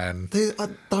from the man. I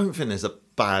don't think there's a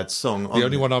bad song. The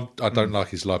only one I don't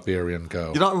like is Liberian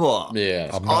Girl. You know what?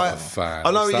 Yeah, I'm not a fan.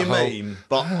 I know what you mean,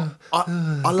 but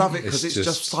I love it because it's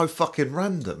just so fucking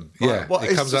random.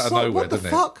 It comes out of nowhere, doesn't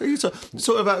it? What the fuck are you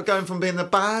talking about? Going from being the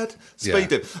bad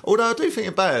speed. Although I do think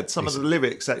it bad. Some of the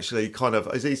lyrics actually kind of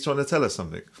is he's trying to tell us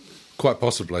something. Quite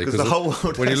possibly, because the whole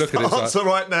world when you look at it, answer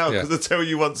right now because I tell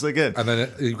you once again. And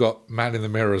then you've got Man in the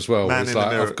Mirror as well. It's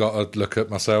I've got to look at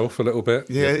myself a little bit.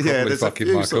 Yeah. There's fucking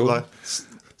Michael. Sort of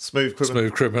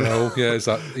Smooth Criminal. Yeah, it's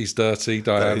He's Dirty,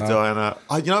 Diana. Diana.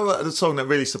 You know what? The song that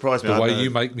really surprised me. The Way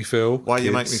You Make Me Feel. Way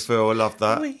You Make Me Feel. I love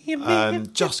that.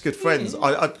 And Just Good Friends.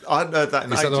 I hadn't heard that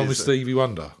in ages. Is that the one with Stevie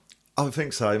Wonder? I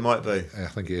think so. It might be. Yeah, I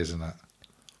think it is, isn't that?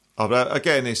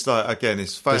 Again, it's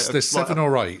there's 7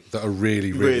 or 8 that are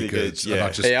really, really good.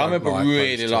 Yeah, I remember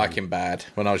really liking Bad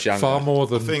when I was younger. Far more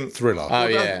than Thriller. Oh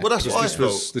yeah, well that's what I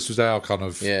thought. This was our kind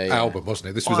of album,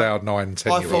 wasn't it? This was our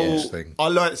 9-10-year-olds thing. I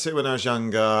liked it when I was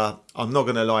younger. I'm not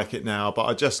going to like it now, but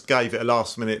I just gave it a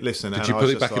last minute listen. Did you put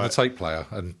it back in the tape player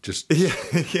and just? Yeah.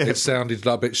 It sounded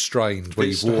like a bit strained when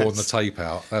you've worn the tape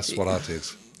out. That's what I did.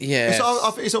 Yeah,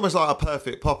 it's almost like a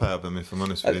perfect pop album, if I'm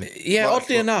honest with you. Yeah,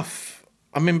 oddly enough.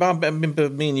 I remember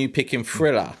me and you picking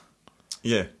Thriller.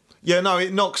 Yeah. Yeah, no,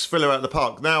 it knocks Thriller out of the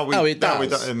park. Now it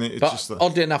does.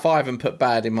 Oddly enough, I haven't put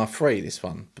Bad in my 3, this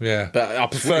one. Yeah. But I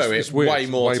prefer it way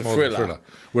more to Thriller.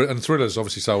 And Thriller's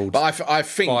obviously sold I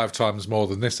think 5 times more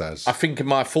than this has. I think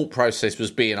my thought process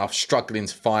was I was struggling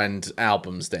to find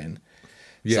albums then.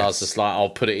 Yes. So I was just like, I'll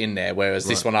put it in there. Whereas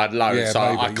this one I'd loads, so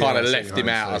I kind of left him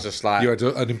out. I was just like, you had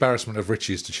an embarrassment of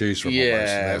riches to choose from.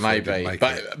 Yeah, maybe,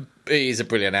 but it is a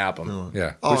brilliant album.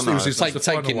 Yeah,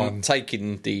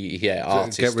 taking the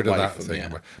artist. Get rid of that thing.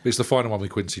 But it's the final one with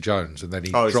Quincy Jones, and then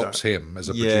he drops him as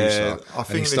a producer. I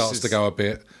think he starts to go a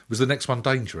bit. Was the next one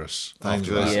Dangerous?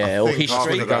 Yeah, or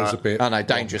History goes a bit. Oh no,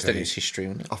 Dangerous. Then it's History.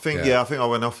 Wasn't it? I think I think I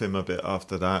went off him a bit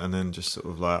after that, and then just sort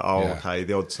of like, okay,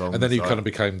 the odd song. And then he kind of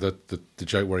became the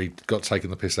joke where he got taken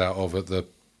the piss out of at the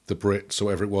Brits or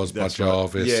whatever it was by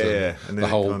Jarvis. And the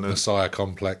whole Messiah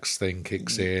complex thing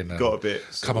kicks in. And got a bit.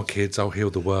 Come on, kids, I'll heal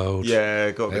the world.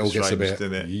 Yeah, got a bit. It all gets a bit.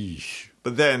 Didn't it? Yeesh.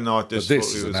 But then I just thought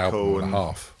it was cool and a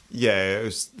half. Yeah, it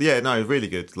was. Yeah, no, really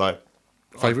good. Like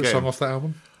favourite song off that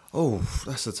album? Oh,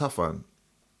 that's a tough one.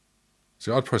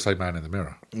 So I'd probably say Man in the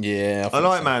Mirror. Yeah, I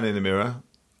like Man in the Mirror.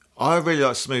 I really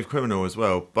like Smooth Criminal as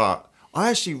well, but I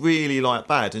actually really like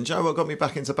Bad. And do you know what got me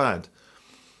back into Bad?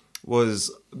 Was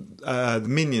the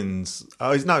Minions.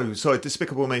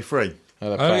 Despicable Me 3.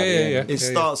 Yeah. It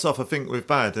starts off, I think, with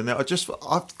Bad, and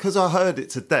because I heard it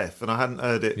to death, and I hadn't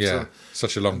heard it. Yeah,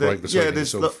 such a long break between. You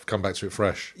sort of come back to it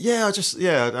fresh. Yeah,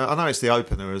 I know it's the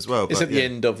opener as well. It's at the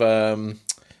end of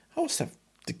what's that?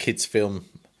 The kids' film.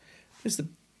 It's the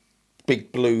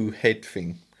big blue head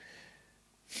thing.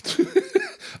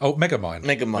 Megamind.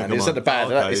 Megamind. It's at the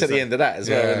bad. It's at the end of that as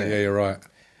well. Isn't it? Yeah, you're right.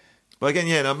 But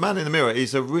again, Man in the Mirror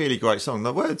is a really great song.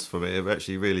 The words for it are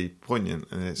actually really poignant,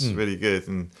 and it's really good.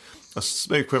 And A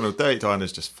Smooth Criminal, Dirty Diana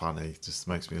is just funny. It just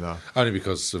makes me laugh. Only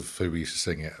because of who we used to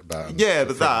sing it about. Yeah,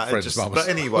 but but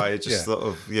anyway, it just sort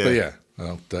of,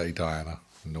 But Dirty Diana,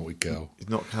 naughty girl. He's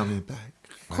not coming back.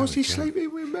 Of course he's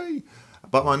sleeping with me.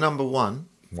 But my number one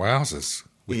Wowzers.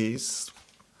 is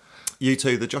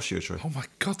U2, The Joshua Tree. Oh my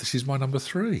God, this is my number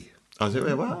 3. Oh, is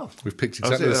it? Wow. We've picked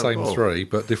exactly the same 3,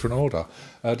 but different order.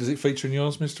 Does it feature in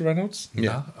yours, Mr. Reynolds? Yeah.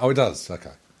 No? Oh, it does?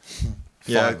 Okay.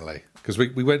 Yeah. Finally. Because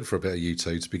we went for a bit of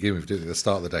U2 to begin with, didn't we, at the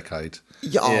start of the decade.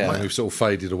 Yeah. And we've sort of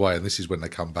faded away, and this is when they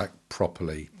come back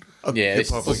properly.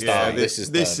 This is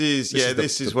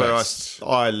where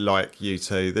I like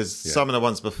U2. There's some of the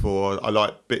ones before, I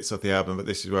like bits of the album, but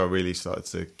this is where I really started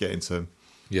to get into them.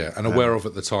 Yeah, and aware of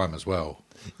at the time as well.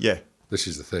 Yeah. This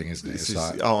is the thing, isn't it?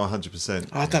 100%.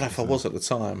 I don't know if I was at the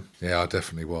time. Yeah, I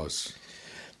definitely was.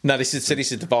 No, this is the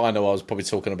vinyl I was probably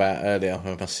talking about earlier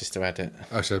when my sister had it.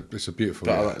 Oh, so it's a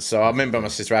beautiful. So I remember my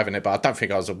sister having it, but I don't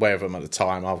think I was aware of them at the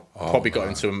time. I probably got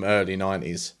into them early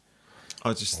 90s.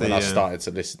 I started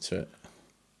to listen to it.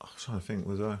 I was trying to think,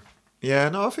 was I? Yeah,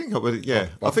 no, I think I would. Yeah,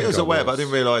 I think I was aware, but I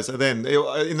didn't realise. And then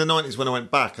in the 90s when I went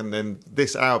back, and then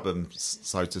this album,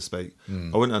 so to speak,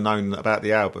 I wouldn't have known about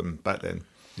the album back then.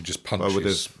 You just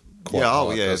punches.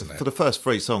 For the first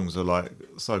 3 songs are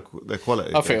they're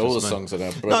quality. I think all the songs are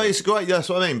there. No, it's great. That's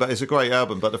what I mean. But it's a great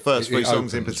album. But the first 3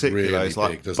 songs in particular, really it's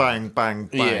like big, bang, bang,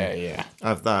 bang. Yeah.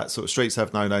 Have that sort of Streets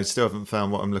Have No Name. Still haven't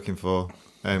found what I'm looking for,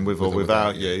 and With or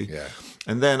Without You. Yeah.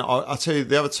 And then I'll tell you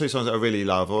the other 2 songs that I really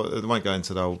love. I won't go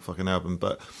into the whole fucking album,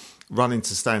 but Running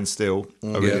to Stand Still,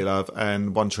 I really love,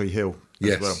 and One Tree Hill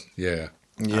as well. Yeah.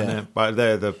 Yeah, but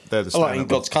they're the I like In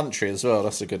God's Country as well.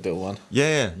 That's a good little one.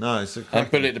 Yeah, no, it's a and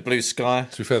Bullet the Blue Sky.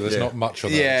 To be fair, there's not much on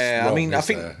that. Yeah, I mean, I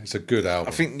think it's a good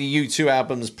album. I think the U2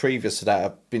 albums previous to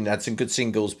that had some good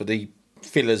singles, but the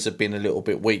fillers have been a little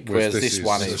bit weak. Whereas this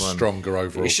one is stronger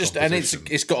overall. It's just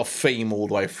it's got a theme all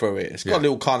the way through it. It's got a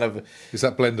little kind of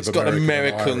that blend of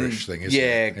American and Irish thing, isn't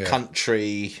it? Yeah,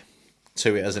 country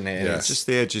to it, isn't it? Yeah. It's just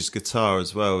the Edge's guitar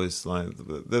as well is like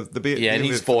the beat. Yeah, and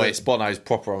his voice, Bono's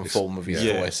proper on form with his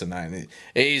voice and that. And it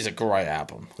is a great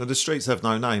album. And The Streets Have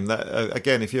No Name. That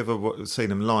again, if you ever seen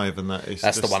them live, and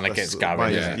that's the one that gets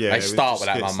going. Yeah, they start with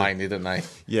that one mainly, don't they?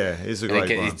 Yeah, it's a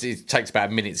great one. It takes about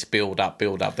a minute to build up,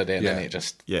 but then it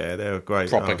just they're great.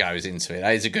 Proper goes into it.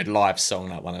 That is a good live song,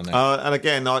 that one, isn't it? And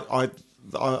again, I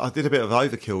did a bit of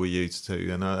overkill with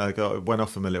U2, and I went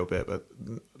off them a little bit, but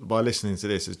by listening to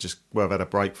this, it's just I've had a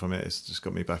break from it. It's just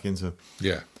got me back into.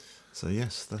 Yeah. So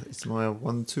yes, it's my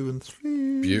 1, 2, and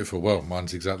 3. Beautiful. Well,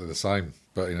 mine's exactly the same,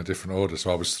 but in a different order. So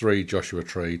I was 3 Joshua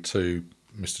Tree, 2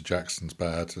 Mr. Jackson's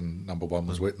Bad, and number 1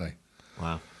 was Whitney.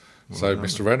 Wow. So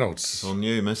Mr. Reynolds, it's on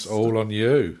you, Miss. All on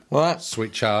you. What?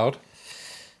 Sweet child.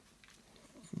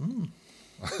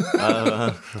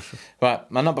 Right,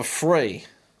 my number 3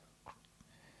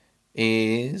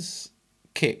 is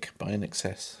Kick by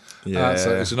INXS. Yeah,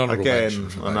 so it's an honourable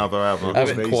mention. Another album.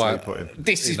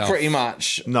 This is pretty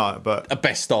much a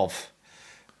best of.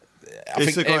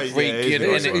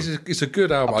 It's a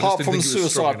good album. Apart from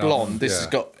Suicide Blonde, this has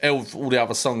got all the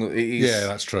other songs. Yeah,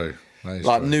 that's true.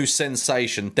 Like New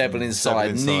Sensation, Devil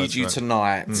Inside, Need You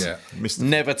Tonight,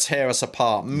 Never Tear Us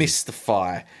Apart,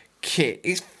 Mystify, Kick.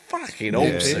 It's fucking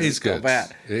awesome. It is good.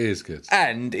 It is good.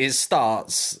 And it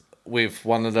starts with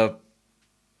one of the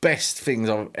best things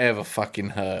I've ever fucking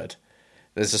heard.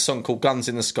 There's a song called Guns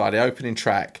in the Sky, the opening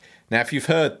track. Now, if you've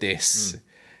heard this,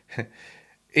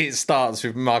 it starts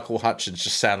with Michael Hutchence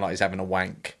just sound like he's having a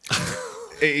wank.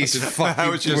 It is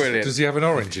fucking brilliant. Does he have an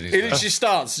orange in his mouth? It just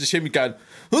starts, just him going,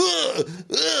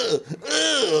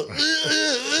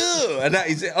 and that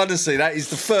is, honestly, that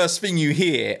is the first thing you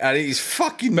hear, and it is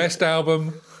fucking... Best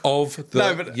album of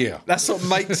the year. That's what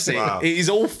makes it. Wow. It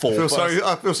is awful. I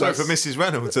feel sorry for Mrs.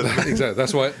 Reynolds. Exactly.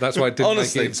 That's why it didn't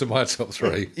make it into my top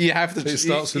 3. You have to.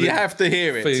 You have to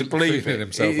hear it to believe it.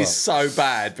 It is so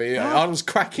bad. But I was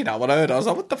cracking up when I heard it. I was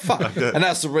like, "What the fuck?" And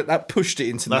that pushed it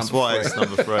into. That's why it's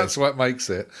number 3. That's what makes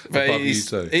it. But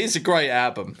it is a great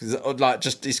album.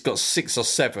 It's got 6 or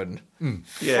 7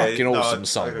 fucking awesome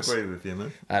songs. I agree with you,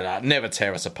 man. And Never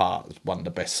Tear Us Apart is one of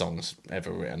the best songs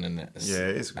ever written, isn't it?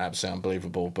 It's absolutely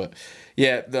unbelievable. But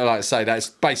yeah, like I say, that's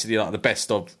basically like the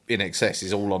best of INXS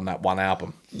is all on that one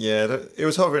album. Yeah, it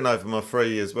was hovering over my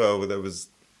 3 as well. There was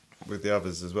with the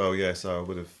others as well. Yeah, so I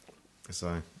would have.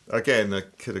 So again, I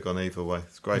could have gone either way.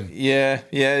 It's great. Yeah.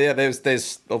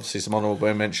 There's obviously some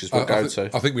honourable mentions we'll go to.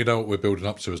 I think we know what we're building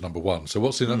up to as number 1. So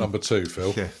what's in at number 2,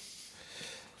 Phil? Yeah.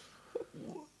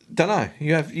 Don't know.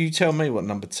 You tell me what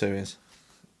number 2 is.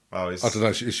 Oh, I don't know.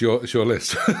 It's your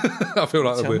list. I feel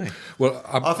like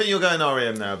I think you're going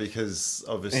REM now because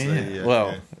obviously.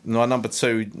 My number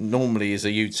 2 normally is a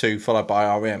U2 followed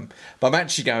by REM, but I'm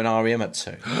actually going REM at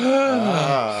 2.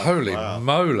 Holy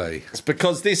moly! It's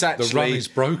because this actually the run is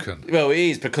broken. Well, it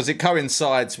is because it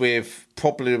coincides with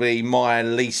probably my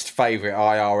least favourite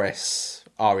IRS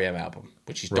REM album,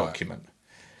 which is Document.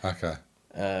 Okay.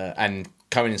 And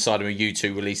coinciding with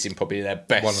U2 releasing probably their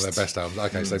best. One of their best albums.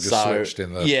 Okay, so they've just switched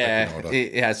in the order.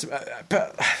 It has.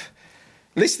 But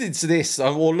listening to this,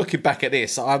 or looking back at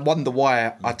this, I wonder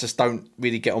why I just don't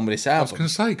really get on with this album. I was going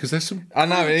to say, because there's some... I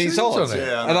know, it's odd. On it.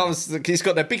 Yeah, and it's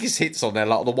got their biggest hits on there,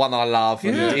 like The One I Love,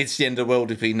 and It's the End of the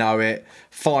World If We Know It,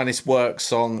 Finest Work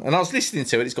Song. And I was listening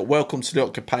to it, it's got Welcome to the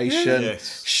Occupation,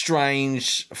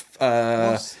 Strange...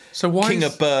 So why King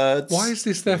of Birds. Why is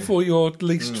this therefore your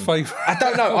least favourite? I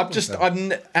don't know.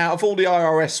 I'm out of all the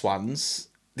IRS ones.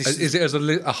 Is it as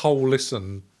a whole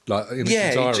listen, like in its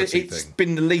entirety? It's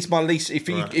been the least. My least.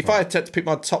 If I had to pick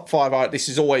my top 5, this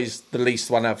is always the least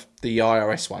one of the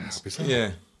IRS ones.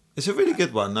 Yeah. It's a really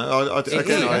good one. I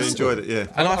enjoyed it. Yeah,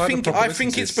 and I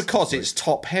think it's because it's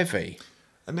top heavy.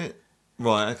 And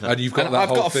right, okay. And you've got I've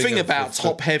got a thing about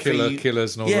top heavy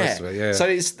killers and all the rest of it. Yeah. So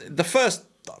it's the first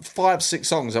 5-6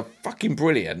 songs are fucking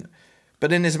brilliant, but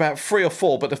then there's about 3 or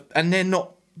 4, they're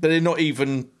not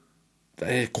even.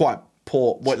 They're quite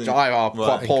poor.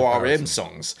 Quite poor REM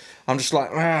songs. I'm just like,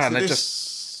 and they're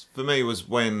just. For me, was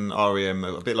when REM,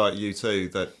 a bit like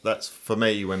U2, that's for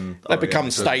me when they become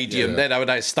stadium. They're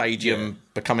nowadays stadium,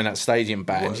 becoming that stadium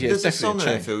band. Well, there's a song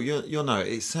there, Phil. You'll know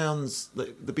it sounds.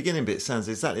 The beginning bit sounds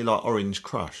exactly like Orange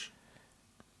Crush.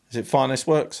 Is it Finest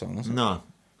Work Song? No.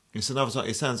 It's another song.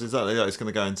 It sounds exactly like it's going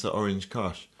to go into Orange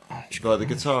Crush. Like the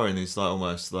guitar in is like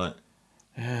almost like.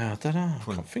 Yeah, I don't know. I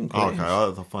can't think. Okay,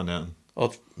 I'll find out.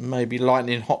 Or maybe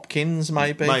Lightning Hopkins,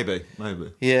 maybe. Maybe.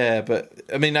 Yeah, but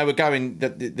I mean, they were going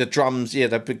the drums. Yeah,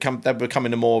 they're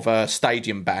becoming a more of a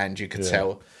stadium band. You could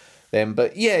tell them,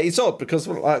 but yeah, it's odd because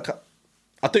like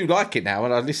I do like it now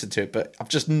and I listen to it, but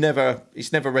it's never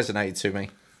resonated to me.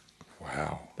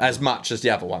 Wow. As much as the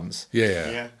other ones.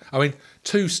 Yeah. I mean,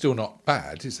 2's still not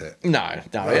bad, is it? No.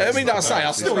 I mean, I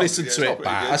still listen to it.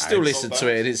 I still listen to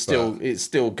it. It's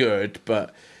still good, but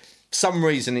for some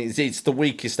reason it's the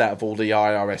weakest out of all the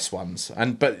IRS ones.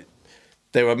 But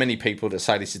there are many people that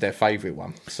say this is their favourite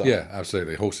one. So. Yeah,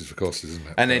 absolutely. Horses for Courses, isn't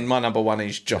it? And then my number 1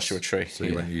 is Joshua Tree. So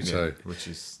you went U2. Which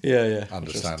is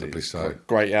understandably so.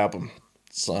 Great album.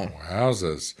 So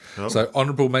wowzers. So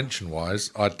honourable mention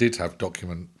wise, I did have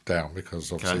Document down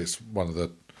because obviously it's one of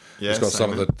the. It's got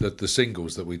some of the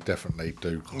singles that we definitely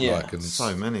do like, and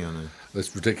so many on it.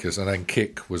 It's ridiculous. And then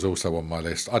Kick was also on my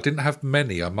list. I didn't have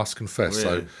many, I must confess.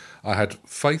 Really? So I had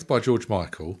Faith by George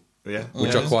Michael.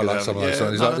 Which I quite like some of those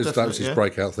songs. That was his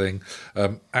breakout thing.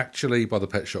 Actually by the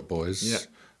Pet Shop Boys.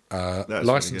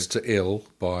 License to Ill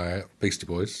by Beastie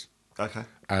Boys. Okay.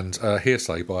 And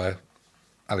Hearsay by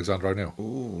Alexander O'Neill.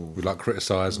 We like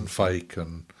Criticise and Fake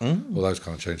and all those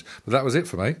kind of tunes. But that was it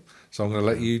for me. So I'm going to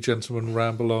let you gentlemen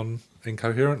ramble on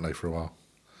incoherently for a while.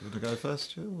 You want to go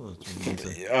first, Jill? Or do you want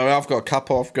to... I've got a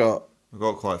couple. I've got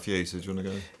quite a few, so do you want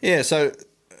to go? Yeah, so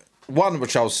one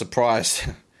which I was surprised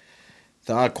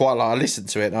that I quite like. I listened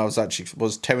to it and I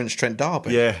was Terence Trent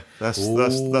D'Arby. Yeah, that's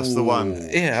the one.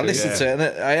 Yeah, I listened to it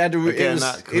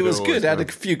and it was good. It had a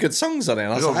few good songs on it.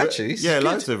 And I was like, actually,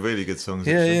 loads of really good songs.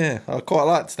 Yeah, I quite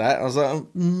liked that. I was like, I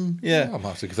might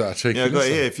have to give that a cheeky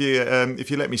listen. If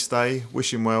you let me stay,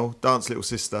 Wish Him Well, Dance Little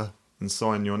Sister, and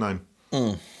Sign Your Name.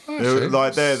 They're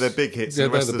the big hits.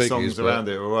 And the rest of the songs around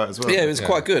it are all right as well. Yeah, it was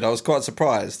quite good. I was quite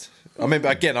surprised. I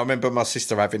remember my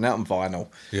sister having that on vinyl.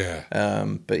 Yeah.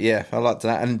 But yeah, I liked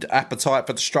that. And Appetite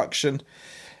for Destruction.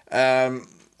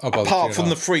 Apart from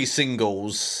the 3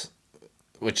 singles,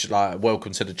 which like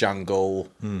Welcome to the Jungle,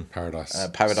 Paradise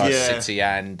City,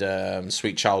 and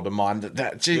Sweet Child of Mine.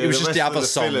 It was just the other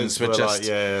songs were just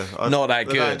not that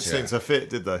good. They didn't seem to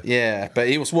fit, did they? Yeah, but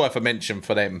it was worth a mention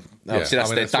for them. Obviously, that's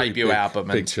their debut album.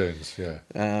 Big tunes, yeah.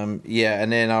 And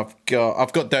then I've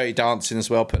got Dirty Dancing as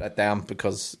well. Put that down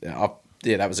because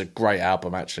that was a great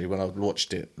album actually. When I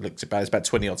watched it, looked about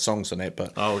 20 odd songs on it.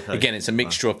 But again, it's a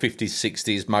mixture of 50s,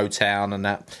 60s, Motown, and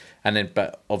that. And then,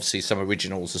 but obviously some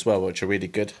originals as well, which are really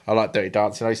good. I like Dirty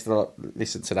Dancing. I used to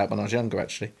listen to that when I was younger,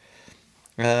 actually.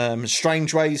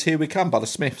 Strange Ways, Here We Come by the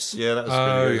Smiths. Yeah, that was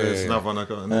pretty good. There's another one I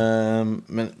got in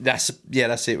there.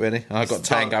 That's it really. I got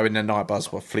Tango in the Night by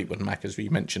Fleetwood Mac, as we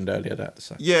mentioned earlier.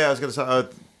 Yeah, I was going to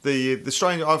say the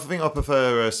Strange. I think I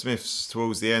prefer Smiths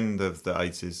towards the end of the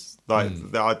 80s. Like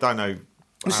I don't know.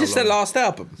 Was this their last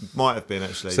album? Might have been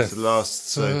actually. It's the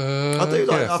last. I do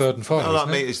like third and final. I like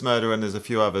Meet This Murder, and there's a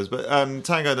few others, but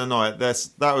Tango in the Night.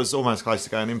 That was almost close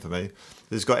to going in for me.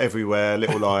 It's got Everywhere,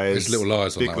 Little Lies, There's Little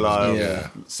Lies on Big that one, Lies, isn't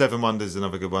it? Seven Wonders is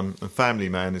another good one, and Family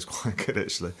Man is quite good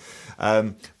actually.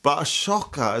 But a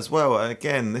shocker as well. And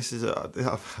again, this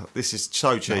is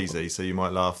so cheesy, so you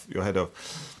might laugh your head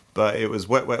off. But it was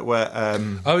Wet, Wet, Wet.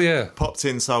 Popped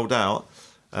In, Sold Out.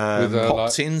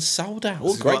 Popped In, Sold Out.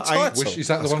 Oh, great title. Is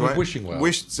that the one with Wishing Well?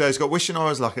 So it's got Wishing I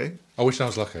Was Lucky. I Wish I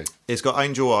Was Lucky. It's got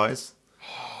Angel Eyes.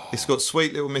 It's got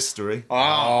Sweet Little Mystery.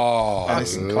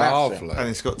 That's lovely. And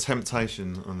it's got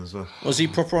Temptation on as well. Was he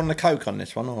proper on the coke on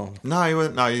this one? Or? No, he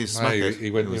wasn't. No, he was smacked.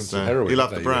 He went into heroin. He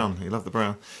loved the brown. He loved the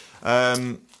brown.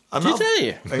 Did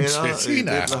he? Did he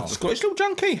now? Scottish little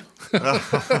junkie.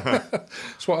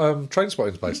 That's what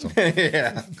Trainspotting's based on.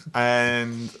 Yeah.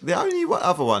 And the only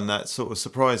other one that sort of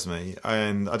surprised me,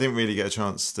 and I didn't really get a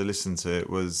chance to listen to it,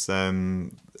 was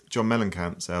John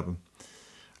Mellencamp's album.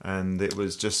 And it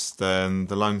was just The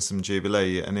Lonesome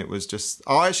Jubilee, and it was just...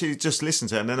 I actually just listened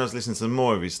to it, and then I was listening to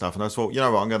more of his stuff, and I thought, you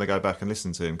know what, I'm going to go back and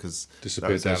listen to him, because...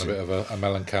 Disappeared down actually, a bit of a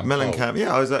Mellencamp. Mellencamp,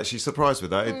 yeah, I was actually surprised with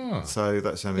that. So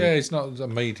that's only... Yeah, he's not an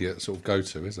immediate sort of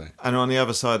go-to, is he? And on the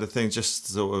other side of things, just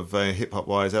sort of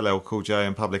hip-hop-wise, LL Cool J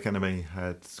and Public Enemy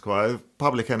had quite...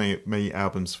 Public Enemy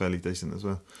album's fairly decent as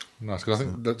well. Nice, because I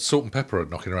think that Salt and Pepper are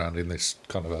knocking around in this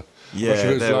kind of a... Yeah,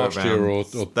 it was last year or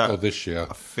this year.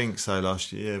 I think so,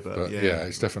 last year, but yeah,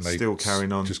 it's definitely still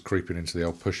carrying on. Just creeping into the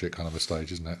old push it kind of a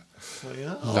stage, isn't it? So,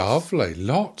 yeah. Lovely,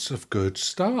 lots of good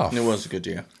stuff. It was a good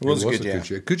year. It was a good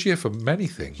year. Good year for many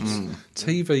things.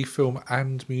 TV, film,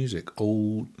 and music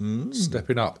all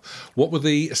stepping up. What were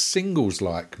the singles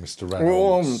like, Mr.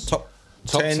 Reynolds? Top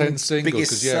 10 singles.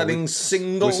 Biggest selling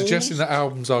singles. We're suggesting that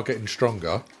albums are getting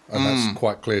stronger, and that's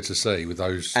quite clear to see with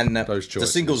those choices. The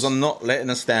singles are not letting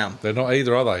us down. They're not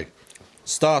either, are they?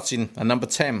 Starting at number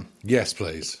 10. Yes,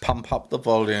 please. Pump Up the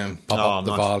Volume. Pump up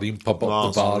the volume, pump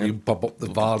up the volume, pump up the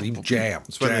volume, jam.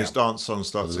 It's when this dance song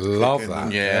starts to love kick that.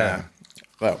 in. Yeah.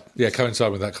 Well,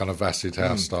 coincide with that kind of Acid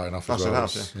House starting off as well.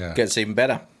 House, yeah. Gets even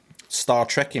better. Star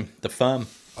Trekking, The Firm.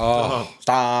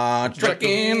 Star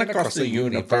Trekking across the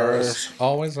universe.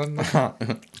 Always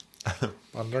under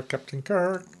Captain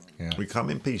Kirk. Yeah. We come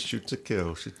in peace, shoot to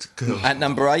kill, At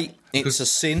number 8, It's a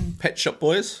Sin, Pet Shop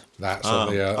Boys. That's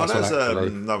on the... that's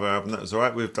another album that was all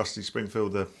right with Dusty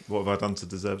Springfield. What Have I Done to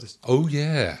Deserve This? Oh,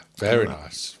 yeah. Very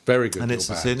nice. Very good. And It's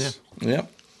a Sin, yeah.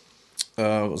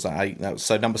 What was that, 8?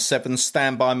 So number 7,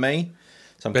 Stand By Me.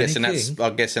 So I'm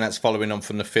guessing that's following on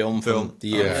from the film from the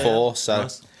year before. So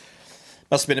nice.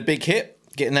 Must have been a big hit.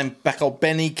 Getting them back, old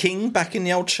Benny King back in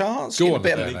the old charts. Getting a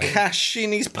bit of cash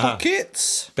in his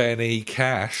pockets. Benny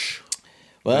Cash.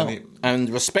 Well, and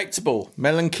Respectable,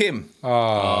 Mel and Kim.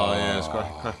 Oh yeah, it's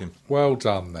cracking. Well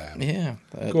done there. Yeah.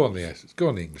 Go on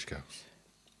the English girls.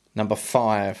 Number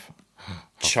 5,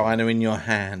 China in Your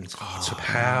Hand.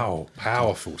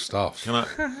 Powerful stuff. Can I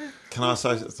say?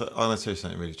 I'm going to tell you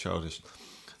something really childish.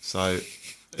 So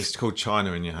it's called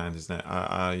China in Your Hand, isn't it?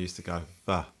 I used to go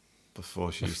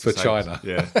before she used to say China.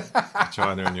 Yeah,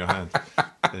 China in your hand.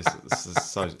 This is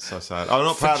so sad. I'm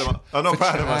not proud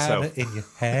of myself. In your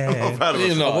hand. I'm not proud of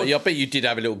myself. I bet you did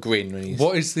have a little grin when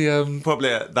What is the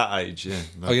probably at that age? Yeah.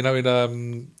 No. Oh, you know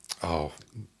in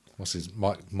what's his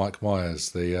Mike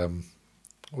Myers the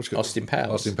Austin Powers.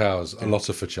 Austin Powers. A lot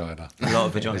of vagina. A lot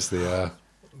of vagina. It's the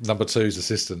number 2's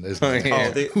assistant, isn't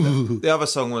it? The other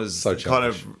song was so kind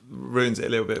of ruins it a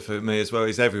little bit for me as well.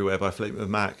 He's Everywhere by Fleetwood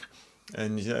Mac.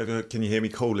 And Can You Hear Me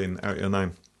Calling out your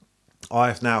name?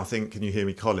 I now think, Can You Hear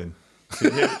Me Calling?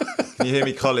 Can you hear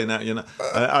me calling out your name?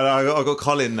 I've got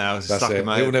Colin now stuck in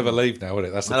my head. He'll never leave now, will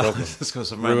it? That's the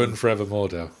problem. Ruined forevermore,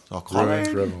 Dale. Ruined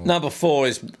forevermore. Number 4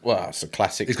 is, it's a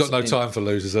classic. He's got no time for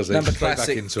losers, has he? Number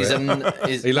classic back into it.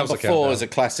 He loves number 4 is a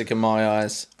classic in my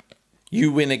eyes.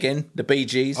 You Win Again, the Bee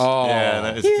Gees. Oh, yeah,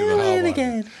 that is a good one. Win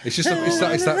Again. It's just it's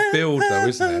that build though,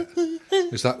 isn't it?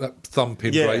 It's that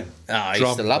thumping rate. I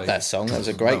used to love that song. That was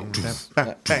a great.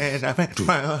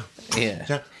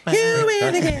 Yeah. You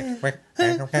Win Again. can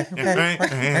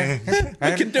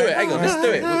do it. Hang on, let's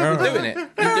do it. We're doing it.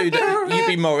 You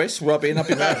be Morris, Robbie, and I'll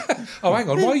be Barry. Oh, hang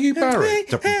on. Why are you Barry?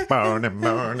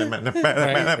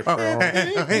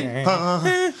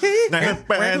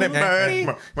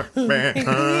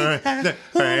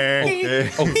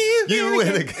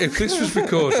 If this was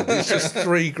recorded, it's just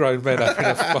three grown men having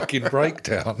a fucking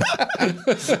breakdown.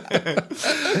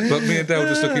 But me and Dale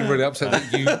just looking really upset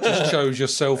that you just chose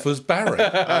yourself as Barry.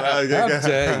 How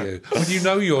dare you? When you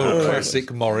know you're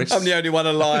classic Morris. I'm the only one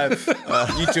alive.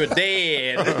 You two are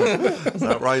dead. It's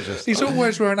outrageous. He's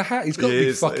always wearing a hat. He's got to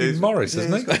be fucking Morris,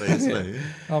 isn't he?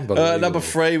 Unbelievable. Number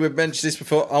 3, we've mentioned this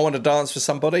before. I Want to Dance for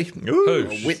Somebody. Who?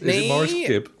 Whitney. Is it Morris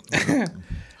Gibb?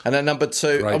 And then number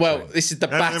 2. This is the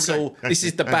battle. This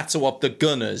is the battle of the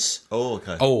Gunners. Oh,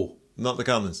 okay. Oh, not the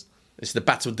Gunners. It's the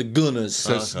battle of the Gunners.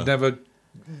 So it's never.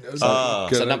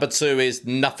 So number 2 is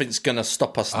Nothing's Gonna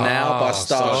Stop Us Now by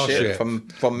Starship from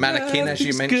Mannequin, as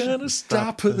you mentioned. Gonna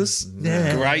stop us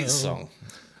now. Great song.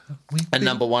 And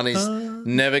number 1 is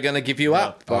Never Gonna Give You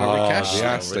Up by Rick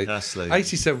Astley.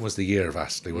 87 was the year of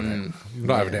Astley, wasn't it?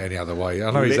 Not having it any other way.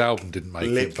 I know his album didn't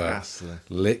make it, but Astley.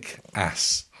 Lick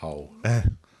Asshole. Yeah,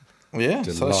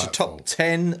 delightful. So that's your top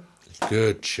 10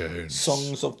 good tunes.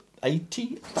 Songs of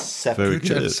 87. Very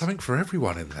good. There's something for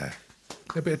everyone in there.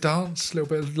 A little bit of dance, a little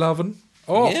bit of loving.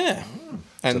 Oh, yeah.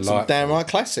 And some downright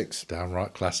classics.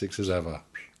 Downright classics as ever.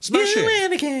 Smash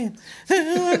it. Again.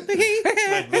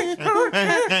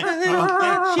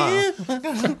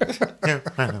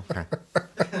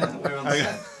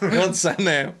 We're on set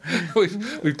now.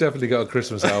 We've definitely got a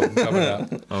Christmas album coming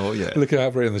out. Oh, yeah. Look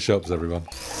out for it in the shops, everyone.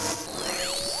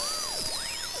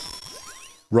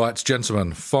 Right,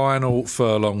 gentlemen, final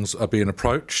furlongs are being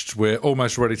approached. We're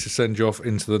almost ready to send you off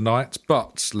into the night,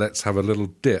 but let's have a little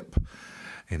dip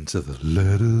into the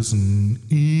letters and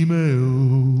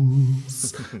emails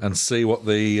and see what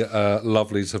the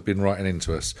lovelies have been writing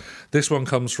into us. This one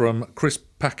comes from Chris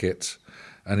Packett,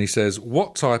 and he says,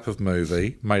 what type of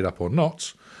movie, made up or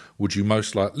not, would you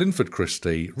most like Linford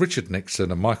Christie, Richard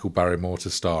Nixon and Michael Barrymore to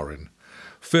star in?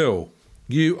 Phil,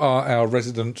 you are our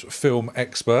resident film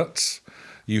expert.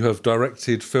 You have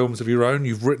directed films of your own.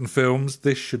 You've written films.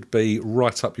 This should be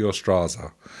right up your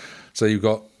Strasser. So you've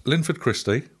got Linford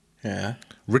Christie,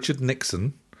 Richard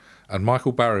Nixon, and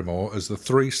Michael Barrymore as the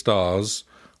 3 stars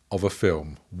of a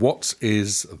film. What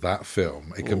is that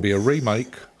film? It can be a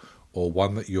remake or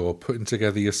one that you're putting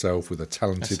together yourself with a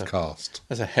talented cast.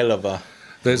 There's a hell of a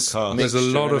There's a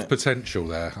lot of potential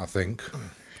there, I think.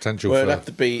 Potential for it'd have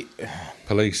to be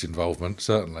police involvement,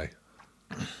 certainly.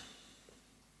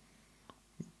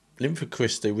 Linford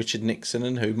Christie, Richard Nixon,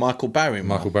 and who? Michael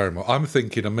Barrymore. Michael Barrymore. I'm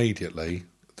thinking immediately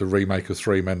the remake of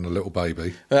 3 Men and a Little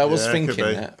Baby. I was thinking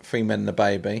that 3 Men and a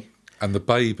Baby. And the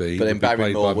baby but then would be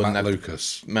played by Matt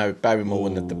Lucas. No, Barrymore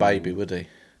wouldn't have the baby, would he?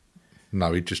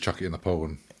 No, he'd just chuck it in the pool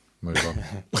and move on.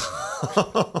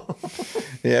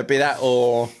 Yeah, it'd be that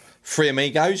or Three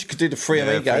Amigos. You could do the Three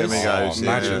Amigos. Three Amigos.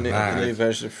 Imagine that. The new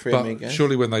version of Three Amigos.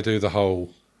 Surely when they do the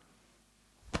whole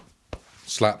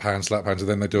slap hands, and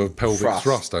then they do a pelvic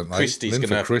thrust, don't they? Christie's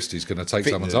going to take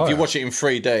someone's eye. If you watch it in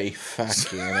 3D,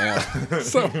 fucking hell.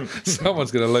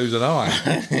 Someone's going to lose an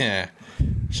eye. Yeah,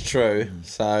 it's true.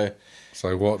 So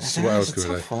what else could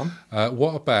we do?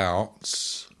 What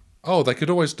about... Oh, they could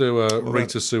always do a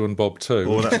Rita, Sue and Bob too.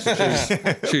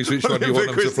 Choose which one you want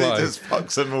them to play.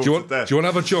 Do you want to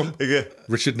have a jump? Yeah.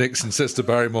 Richard Nixon says to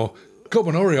Barrymore, "Come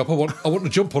on, hurry up! I want to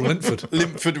jump on Linford."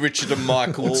 Linford, Richard and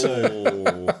Michael.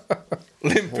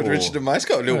 Linford, Richard and Michael. It's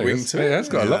got a little ring to it. Yeah, it's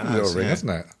got a lovely little ring,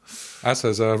 hasn't it? As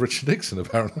has Richard Nixon,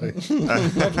 apparently.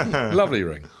 Lovely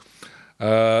ring.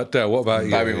 Dale, what about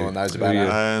you? Barrymore knows about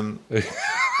that.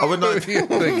 I would not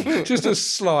think just a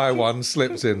sly one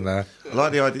slipped in there. I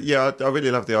like the idea. Yeah, I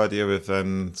really love the idea of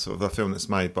sort of a film that's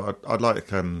made, but I'd like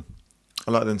them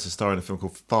to star in a film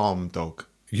called Farm Dog.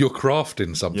 You're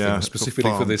crafting something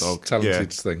specifically for this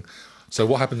talented thing. So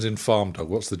what happens in Farm Dog?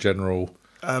 What's the general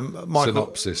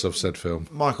synopsis of said film?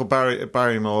 Michael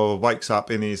Barrymore wakes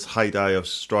up in his heyday of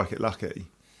Strike It Lucky.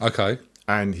 Okay.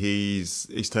 And he's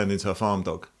turned into a farm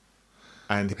dog.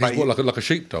 And he's like a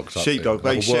sheepdog type sheepdog, thing?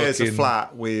 But he shares a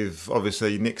flat with,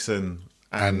 obviously, Nixon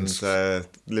and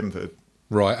Linford.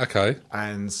 Right, okay.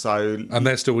 And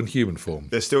they're still in human form?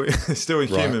 They're still in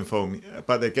human form,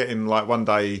 but they're getting, one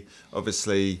day,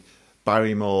 obviously,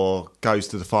 Barrymore goes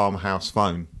to the farmhouse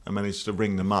phone and manages to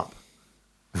ring them up.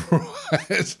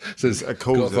 Right. So it's got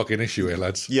a fucking issue here,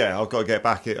 lads. Yeah, I've got to get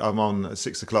back. I'm on at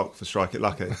 6 o'clock for Strike It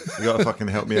Lucky. You've got to fucking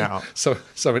help me out. So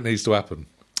something needs to happen.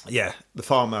 Yeah, the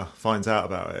farmer finds out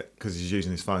about it because he's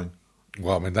using his phone.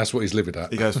 Well, I mean, that's what he's living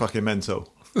at. He goes fucking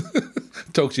mental.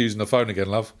 Dog's using the phone again,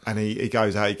 love. And he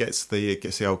goes out, he gets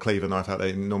the old cleaver knife out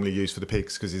they normally use for the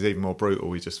pigs because he's even more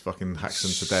brutal. He just fucking hacks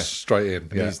them to death. Straight in,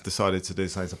 and he's decided to do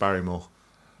something to Barrymore.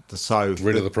 So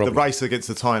rid of the problem. The race against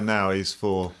the time now is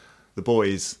for the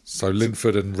boys. So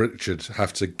Linford and Richard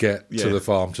have to get to the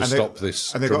farm to stop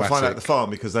this. And they've got to find out the farm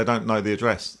because they don't know the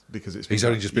address because he's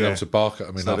only just been able to bark at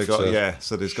them enough.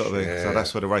 So there's got to be. So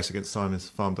that's where the race against time is.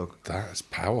 Farm dog. That's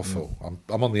powerful.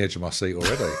 I'm on the edge of my seat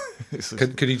already.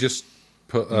 Can you just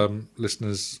put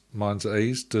listeners' minds at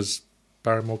ease? Does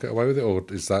Barrymore get away with it, or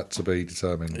is that to be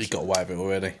determined? He got away with it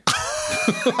already.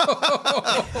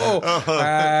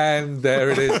 And there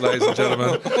it is, ladies and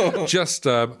gentlemen. Just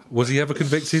was he ever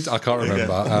convicted? I can't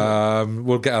remember.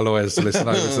 We'll get our lawyers to listen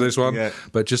over to this one.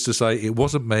 But just to say, it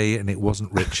wasn't me and it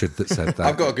wasn't Richard that said that.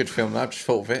 I've got a good film. I've just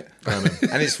thought of it,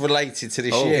 and it's related to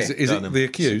this year. Is it The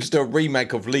Accused? It's a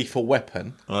remake of Lethal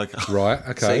Weapon. Right.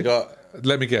 Okay. So you got.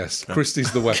 Let me guess.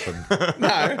 Christie's the weapon.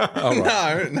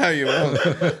 No, you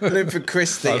won't. Linford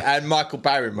Christie and Michael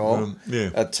Barrymore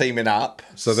are teaming up.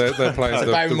 So they're playing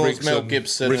the Barrymore's the Mel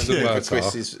Gibson and Linford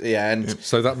Christie's, and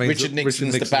so that means Richard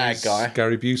Nixon's the bad guy.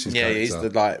 Gary Busey's character. He's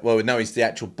he's the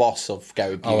actual boss of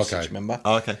Gary Busey. Remember?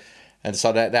 Oh, okay. And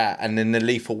so that, and then the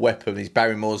Lethal Weapon is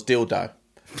Barrymore's dildo.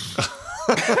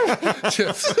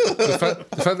 the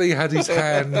fact that he had his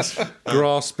hand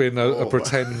grasping a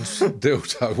pretend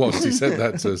dildo whilst he said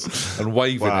that to us and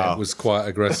waving it was quite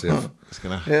aggressive.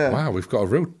 Wow, we've got a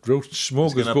real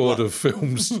smorgasbord of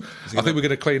films. I think we're going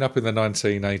to clean up in the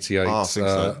 1988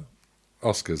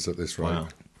 Oscars at this rate. Wow.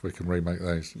 If we can remake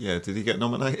those. Yeah, did he get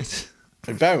nominated?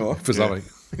 Barrymore? For something.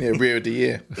 Yeah, Rear of the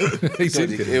Year.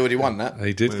 He already won that.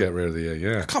 He did get Rear of the Year,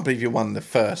 yeah. I can't believe you won the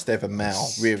first ever male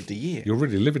Rear of the Year. You're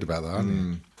really livid about that, aren't you?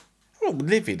 I'm not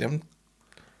livid.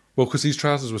 Well, because his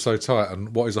trousers were so tight,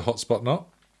 and what is a hot spot not?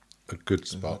 A good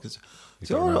spot.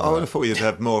 So I would have thought you'd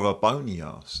have more of a bony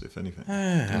ass, if anything.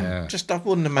 Just I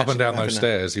wouldn't imagine. Up and down those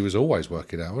stairs, he was always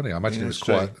working out, wasn't he? I imagine he was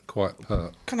quite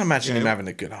pert. Can't imagine him having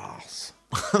a good ass.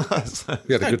 He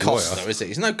had a good Costner, lawyer. is he?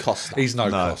 He's no Costner. He's no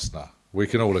Costner. We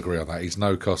can all agree on that. He's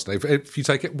no Costner. If you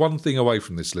take one thing away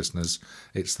from this, listeners,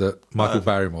 it's that Michael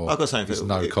Barrymore is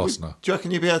no Costner. Do you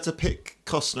reckon you'd be able to pick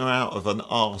Costner out of an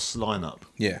arse lineup?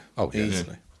 Yeah. Oh,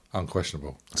 easily.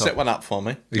 Unquestionable. Set one up for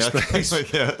me.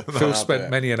 Phil spent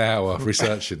many an hour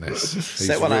researching this. He's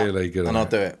Set one really up, good and I'll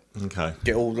do it. Okay.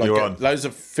 Get loads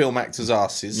of film actors'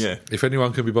 asses. Yeah. If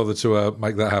anyone can be bothered to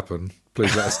make that happen,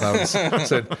 please let us know. And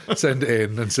send it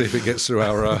in and see if it gets through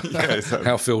our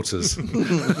filters.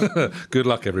 Good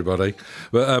luck, everybody.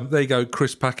 But there you go,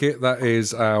 Chris Packett. That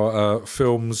is our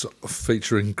films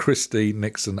featuring Christie,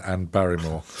 Nixon and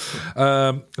Barrymore.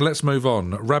 Let's move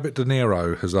on. Rabbit De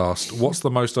Niro has asked, what's the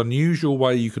most unusual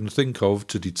way you can think of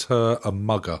to deter a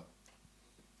mugger?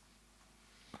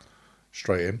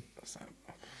 Straight in.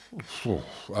 Del,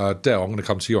 I'm going to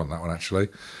come to you on that one, actually.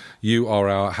 You are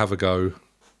our have a go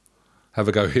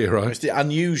hero. It's the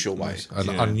unusual way.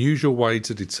 Unusual way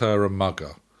to deter a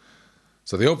mugger.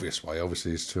 So the obvious way,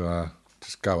 obviously, is to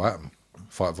just go at them.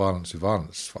 Fight violence with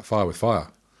violence. Fight fire with fire.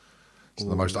 So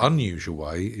the most unusual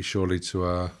way is surely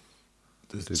to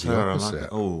do the opposite.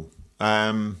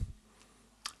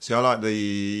 See, I like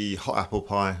the hot apple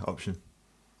pie option.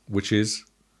 Which is?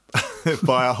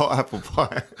 Buy a hot apple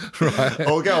pie. Right.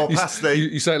 Or get a pasty.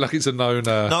 You say it like it's a known...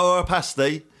 No, or a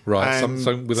pasty. Right,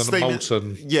 something with a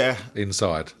molten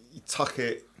inside. You tuck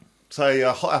it, say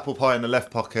a hot apple pie in the left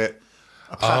pocket,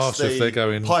 a pasty, so if they go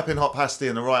in, piping hot pasty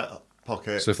in the right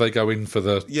pocket. So if they go in for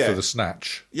the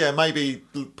snatch, maybe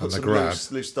put some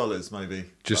loose dollars, maybe.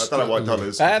 Just I don't know why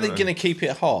dollars. How are they going to keep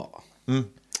it hot? Well,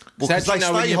 because they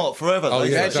stay hot forever. How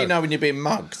do you know when you're being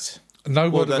mugged?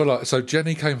 No word of a lie. So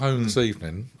Jenny came home this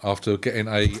evening after getting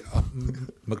a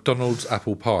McDonald's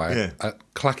apple pie at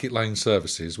Clackett Lane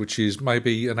Services, which is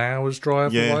maybe an hour's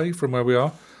drive away from where we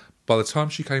are. By the time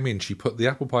she came in, she put the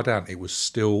apple pie down. It was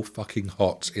still fucking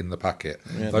hot in the packet.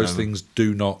 Those things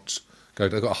do not go.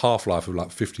 They've got a half-life of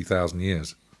like 50,000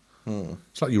 years.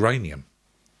 It's like uranium.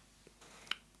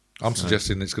 I'm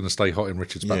suggesting it's going to stay hot in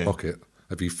Richard's back pocket.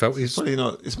 Have you felt his? Probably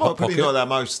not. It's probably not that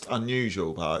most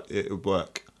unusual, but it would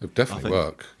work. It would definitely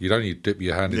work. You'd only dip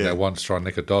your hand in there once, try and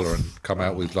nick $1 and come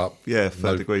out with like...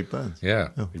 third-degree burns. Yeah.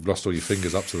 You've lost all your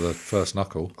fingers up to the first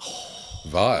knuckle.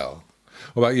 Vile.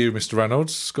 What about you, Mr.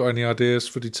 Reynolds? Got any ideas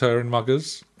for deterring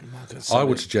muggers? I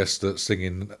would suggest that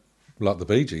singing like the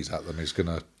Bee Gees at them is going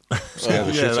to scare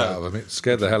the shit out of them. It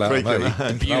scared the hell out of me.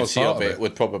 The beauty of it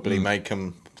would probably make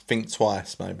them think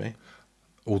twice, maybe.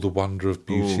 All the wonder of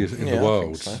beauty in the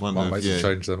world might make them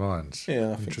change their minds.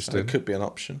 Yeah, I think so. It could be an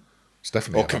option. It's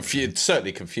definitely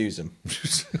certainly confuse them.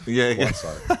 Yeah.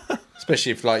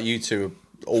 Especially if like you two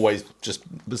always just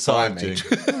beside me.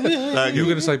 You were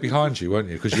going to say behind you, weren't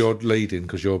you? Because you're leading,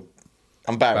 because you're...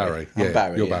 I'm Barry. Yeah, I'm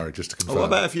Barry, you're Barry, just to confirm. What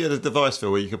about if you had a device,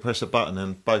 Phil, where you could press a button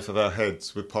and both of our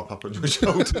heads would pop up on your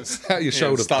shoulders? Out your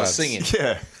shoulder start pads. singing.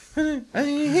 Yeah.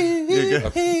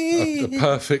 A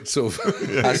perfect sort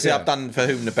of... I've done For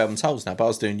Whom the Bell Tolls now, but I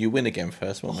was doing You Win Again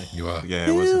first, wasn't I? You were. Yeah,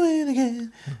 it was. You win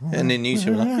again. And then you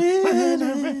two were like...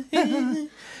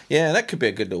 Yeah, that could be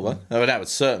a good little one. Oh, that would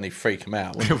certainly freak him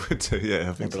out. It would do, yeah.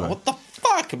 I think so. Like, what the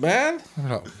fuck, man? I'm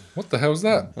like, what the hell's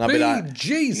that? And I'd be like,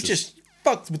 Jesus. You just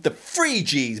fucked with the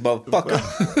 3Gs,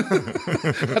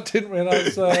 motherfucker. I didn't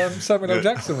realise Samuel L.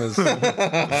 Jackson was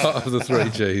part of the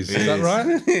 3Gs. Is that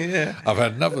right? Yeah. I've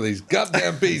had enough of these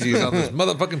goddamn Bee Gees on this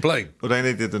motherfucking plane. Well, they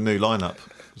needed a new lineup.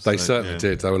 They certainly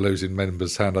did. They were losing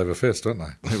members hand over fist, weren't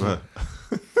they? They were.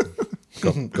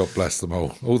 God bless them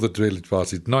all. All the village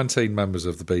parties. 19 members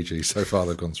of the Bee Gees so far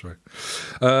they've gone through.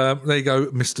 There you go,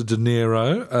 Mr. De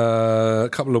Niro. A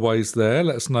couple of ways there.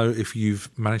 Let us know if you've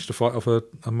managed to fight off a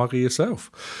mugger yourself.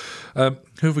 Who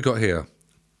have we got here?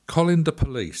 Colin the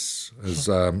Police has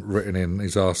written in.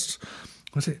 He's asked,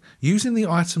 what's it? Using the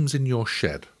items in your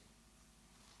shed,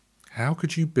 how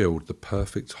could you build the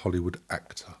perfect Hollywood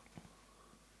actor?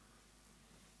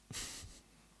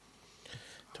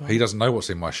 He doesn't know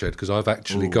what's in my shed because I've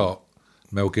actually got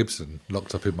Mel Gibson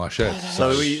locked up in my shed.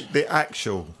 So the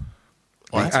actual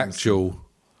items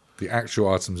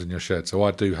in your shed. So I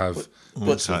do have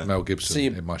Mel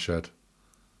Gibson in my shed.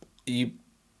 Are you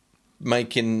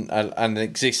making an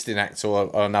existing actor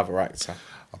or another actor?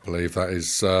 I believe that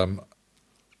is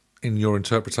in your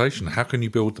interpretation. How can you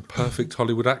build the perfect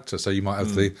Hollywood actor? So you might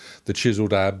have the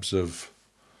chiselled abs of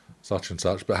such and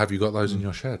such, but have you got those in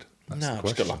your shed? That's no, I've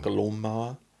just got like a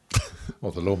lawnmower.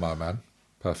 Well, the lawnmower man.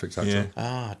 Perfect actor. Yeah.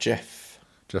 Ah, Jeff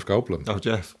Goldblum. Oh,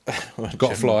 Jeff.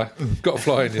 Got a fly. Got a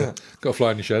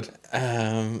fly in your shed.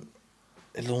 A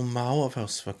lawnmower, what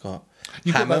else have I got?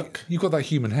 You've got that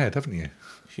human head, haven't you?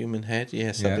 Human head,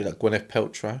 yes. I'd be like Gwyneth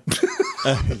Paltrow.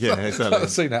 Yeah, exactly. I've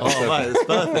seen that. Oh, mate, it's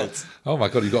perfect. Oh, my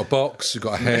God, you've got a box, you've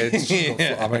got a head.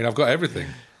 I mean, I've got everything.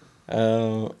 I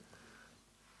don't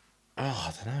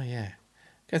know, yeah.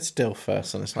 Go to Dill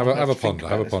first. On this. Have a ponder.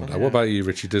 What about you,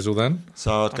 Richie Dizzle, then?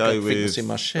 So I'd go with... in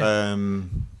my shed.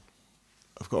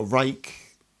 I've got a rake.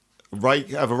 I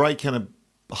have a rake and a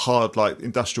hard, like,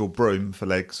 industrial broom for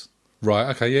legs. Right,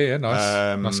 okay, yeah,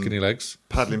 nice. Nice skinny legs.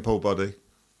 Paddling pool body.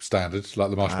 Standard,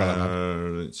 like the Marshmallow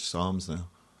Man. It's just arms now.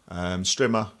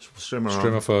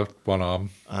 Strimmer for one arm.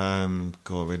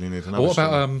 God, I really need another. What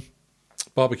about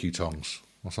barbecue tongs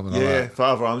or something like that? Yeah, for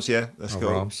other arms, yeah. That's other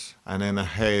cool. Arms. And then a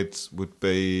head would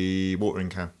be watering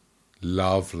can.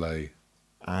 Lovely.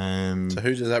 And so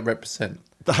who does that represent?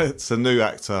 That's a new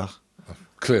actor.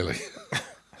 Clearly.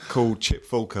 Called Chip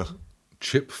Fulker.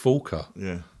 Chip Fulker?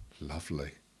 Yeah.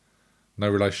 Lovely. No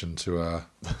relation to...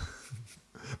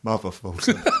 Mother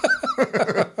Fulker.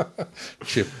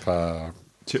 Chip Pan.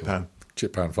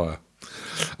 Chip Pan Fire.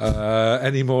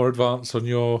 Any more advance on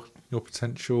your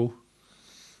potential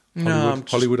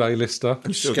Hollywood A-lister?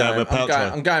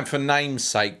 I'm going for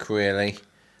namesake, really.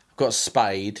 I've got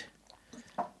Spade.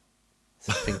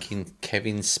 So thinking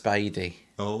Kevin Spacey.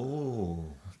 Oh.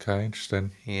 Okay,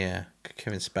 interesting. Yeah,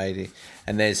 Kevin Spacey.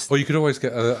 And there's... Or you could always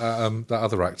get that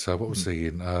other actor. What was he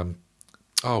in?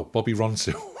 Bobby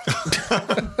Ronsill.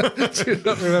 Do you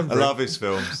not remember? I love his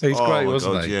films. He's great,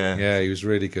 wasn't he? Yeah, he was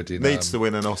really good. Needs to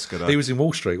win an Oscar, though. He was in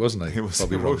Wall Street, wasn't he? He was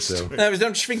Bobby in Wall Ronsill. Street. No, I'm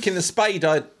just thinking the Spade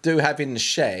I do have in the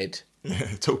shed.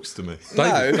 Yeah, it talks to me.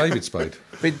 David Spade.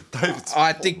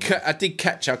 I did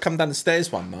catch it. I come down the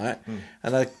stairs one night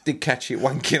and I did catch it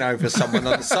wanking over someone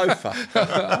on the sofa.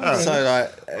 So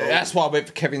that's why I went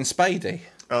for Kevin Spacey.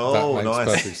 Oh, that makes nice.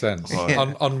 Perfect sense.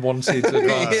 Unwanted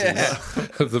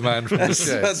advances of the man from the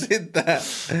shed. I did that.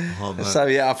 So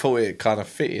I thought it kind of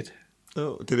fitted.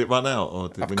 Oh, did it run out? Or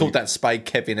I've called that Spade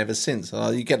Kevin ever since.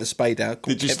 You get a Spade out.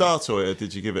 Did you startle it or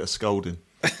did you give it a scolding?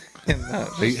 No,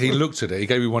 he looked at it. He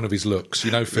gave me one of his looks. You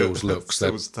know Phil's looks.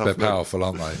 They're powerful,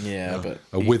 aren't they? Yeah, but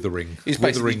a withering. He's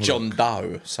basically John look.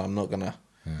 Doe, so I'm not gonna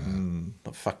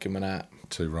not fuck him with that.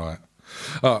 Too right.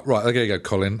 Right, there you go,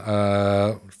 Colin.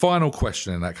 Final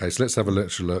question in that case. Let's have a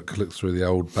little look through the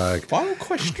old bag. Final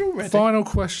question already? Final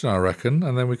question, I reckon,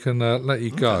 and then we can let you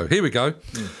go. Okay. Here we go.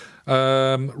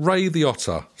 Ray the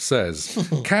Otter says,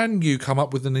 can you come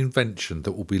up with an invention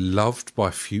that will be loved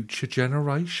by future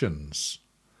generations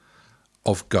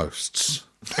of ghosts?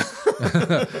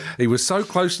 He was so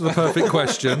close to the perfect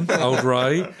question, old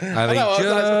Ray, and he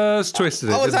just twisted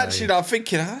it. I was actually not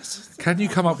thinking. Can you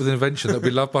come up with an invention that will be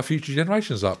loved by future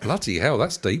generations? Like, bloody hell,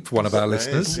 that's deep for one of our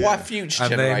listeners. Why future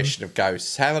generation of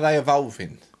ghosts? How are they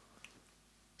evolving?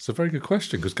 It's a very good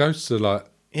question because ghosts are like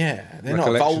they're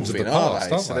not evolving, are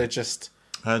they? So they're just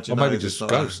how do you know? Maybe just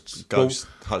ghosts.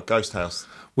 Ghost house.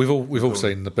 We've all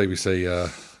seen the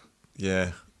BBC.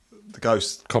 The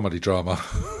ghost comedy drama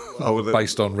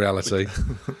based on reality.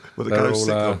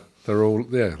 Well, they're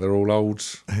all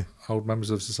old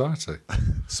members of society.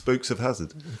 Spooks of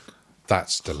Hazard.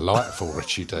 That's delightful,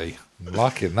 Richie D. I'm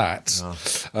liking that.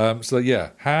 So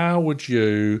how would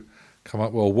you come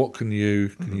up? Well, what can you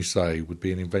say would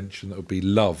be an invention that would be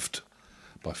loved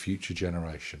by future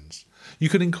generations? You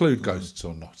can include ghosts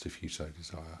or not if you so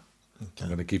desire. Okay. I'm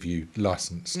going to give you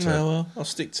license to. No, well, I'll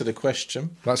stick to the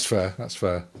question. That's fair.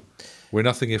 We're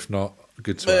nothing if not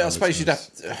good to. But I suppose you'd have.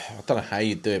 I don't know how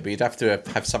you'd do it, but you'd have to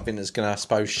have something that's going to, I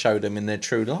suppose, show them in their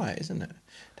true light, isn't it?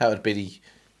 That would be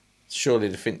surely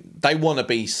the thing. They want to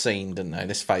be seen, don't they?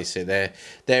 Let's face it.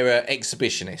 They're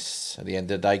exhibitionists at the end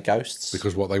of the day, ghosts.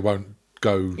 Because they won't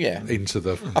go into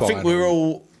the. I think we're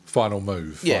all final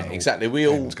move. Yeah, exactly. We're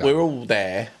all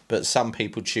there, but some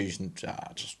people choose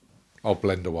just. I'll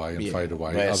blend away and fade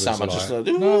away. Where some are just like,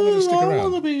 no, I'm going to stick around. I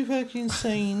want to be fucking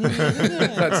seen.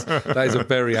 That is a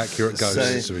very accurate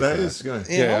ghost.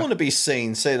 I want to be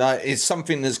seen. So it's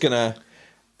something that's going to,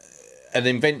 an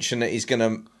invention that is going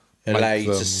to allow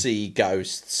you to see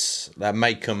ghosts, that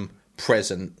make them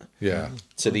present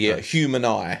to the human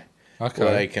eye,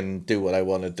 where they can do what they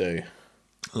want to do.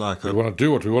 We want to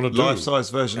do what we want to do. Life-size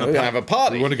version of we have a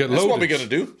party. We want to get loaded. That's what we're going to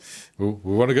do. We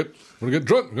want to get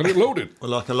drunk. We're going to get loaded. Or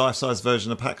like a life-size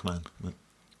version of Pac-Man.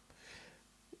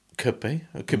 Could be.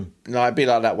 It'd be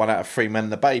like that one out of Three Men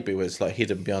and the Baby, where it's like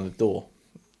hidden behind the door.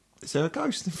 Is there a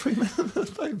ghost in Three Men and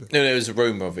the Baby? No, there was a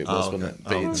rumour of it, wasn't it?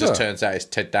 But it just turns out it's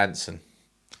Ted Danson.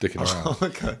 Dicking around.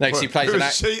 Okay. Next, he plays an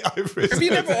actor.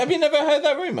 Have you never heard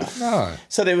that rumour? No.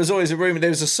 So there was always a rumour. There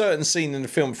was a certain scene in the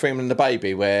film Three Men and the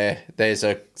Baby where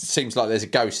seems like there's a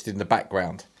ghost in the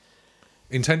background.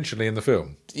 Intentionally in the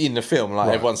film? In the film,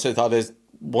 everyone says,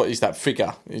 what is that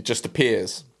figure? It just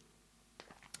appears.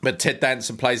 But Ted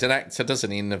Danson plays an actor, doesn't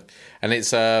he? And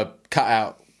it's a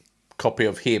cut-out copy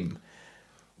of him.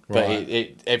 But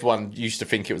everyone used to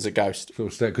think it was a ghost.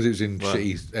 Because it was in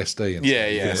shitty SD. And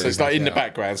yeah. So it's like in the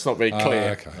background. It's not very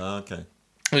clear. Okay.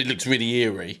 It looks really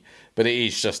eerie, but it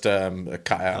is just a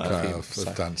cut-out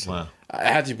of Danson. Wow.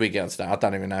 How did we get onto that? I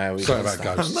don't even know how we got onto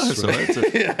that. Ghosts.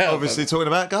 Obviously talking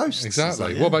about ghosts.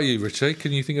 Exactly. What about you, Richie?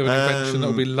 Can you think of an invention that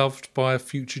will be loved by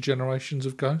future generations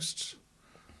of ghosts?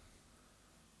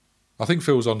 I think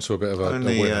Phil's onto a bit of a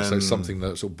winner, so something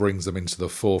that sort of brings them into the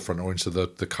forefront or into the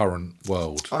current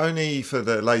world. Only for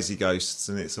the lazy ghosts,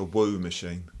 and it's a woo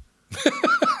machine.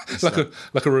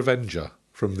 like a Revenger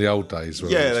from the old days.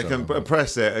 They can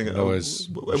press it and woo,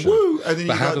 and then you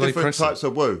got different types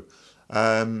of woo.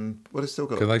 What has still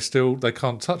got? They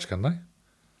can't touch, can they?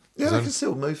 Yeah, they can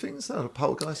still move things. A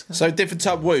poltergeist can. So different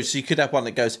type of woo. So you could have one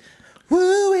that goes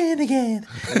wooing again.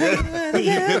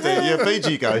 You're a Bee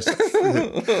Gee ghost.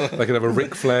 They could have a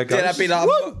Ric Flair ghost. Yeah, that'd be like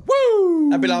woo.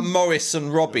 That'd be like Morris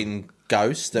and Robin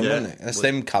ghost, then, wouldn't it? That's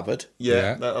them covered.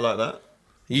 Yeah. I like that.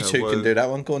 You two can do that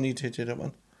one. Go on, you two do that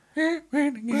one. There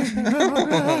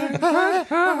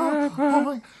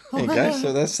you go.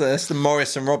 So that's the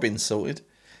Morris and Robin sorted.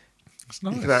 That's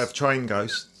nice. You could have train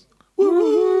ghosts.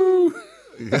 Woo!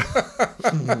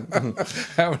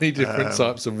 How many different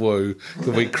types of woo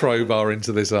can we crowbar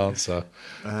into this answer?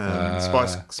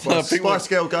 Spice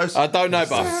Girl ghost. I don't know,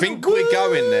 but I think we're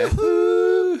going there.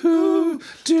 Who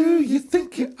do you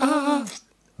think you are?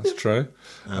 That's true.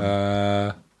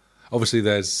 Obviously,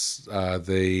 there's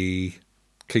the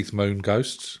Keith Moon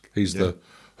ghost. He's the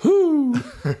who.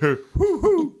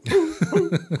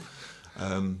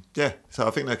 So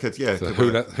I think they could. Yeah. So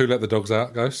who let the dogs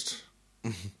out ghost?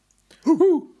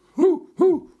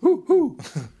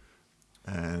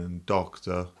 And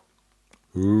Doctor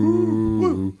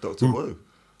Woo. Doctor Woo.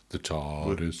 The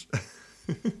TARDIS.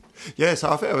 So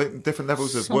I think different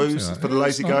levels of woos for the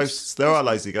lazy ghosts. There are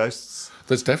lazy ghosts.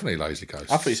 There's definitely lazy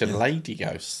ghosts. I thought you said lady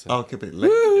ghosts. Oh, it could be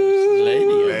lady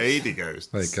ghosts. Lady ghosts.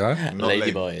 There you go.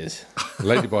 Lady boys.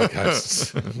 Ladyboy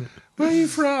ghosts. Where are you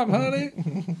from, honey?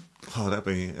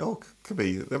 Could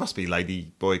be. There must be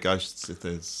lady boy ghosts if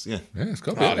there's. Yeah, it's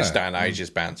got to be. This day and age is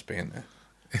bound to be in there.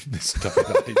 In this day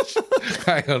and age.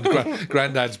 Hang on,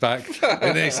 Grandad's back.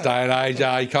 In this day and age,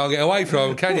 you can't get away from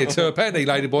them, can you? To a penny,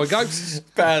 ladyboy ghosts.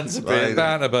 Bound to be.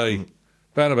 Bound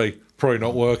to be. Probably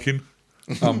not working.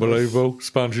 Unbelievable.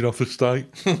 Sponging off the steak.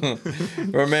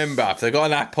 Remember, if they've got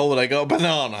an apple, they got a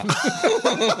banana.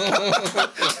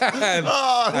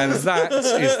 and that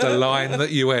is the line that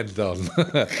you end on.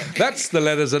 That's the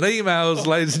letters and emails,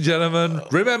 ladies and gentlemen.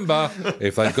 Remember,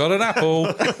 if they've got an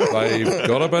apple, they've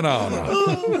got a banana.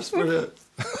 Oh, that's brilliant.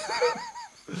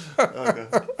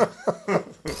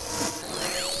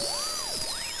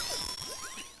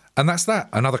 And that's that.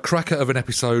 Another cracker of an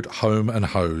episode, home and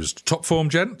hosed. Top form,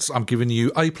 gents. I'm giving you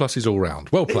A+ all round.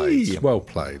 Well played. Hey. Well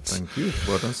played. Thank you.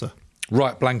 Well done, sir.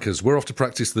 Right, Blankers, we're off to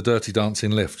practice the dirty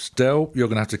dancing lift. Del, you're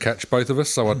going to have to catch both of us,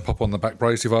 so I'd pop on the back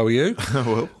brace if I were you.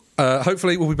 Well.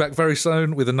 Hopefully we'll be back very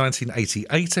soon with a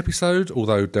 1988 episode,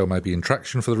 although Del may be in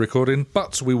traction for the recording,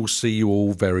 but we will see you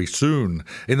all very soon.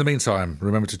 In the meantime,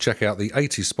 remember to check out the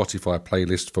 80s Spotify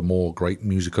playlist for more great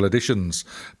musical additions.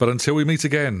 But until we meet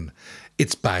again,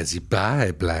 it's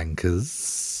bye-bye,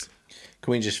 Blankers.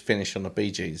 Can we just finish on the Bee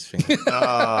Gees thing?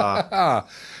 The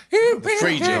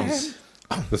 3 Gs.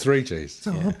 The 3 Gs.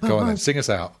 Yeah. Go on then, sing us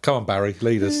out. Come on, Barry,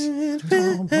 lead us. I'm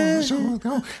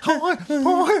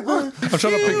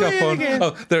trying to pick up on...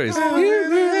 Oh, there it is.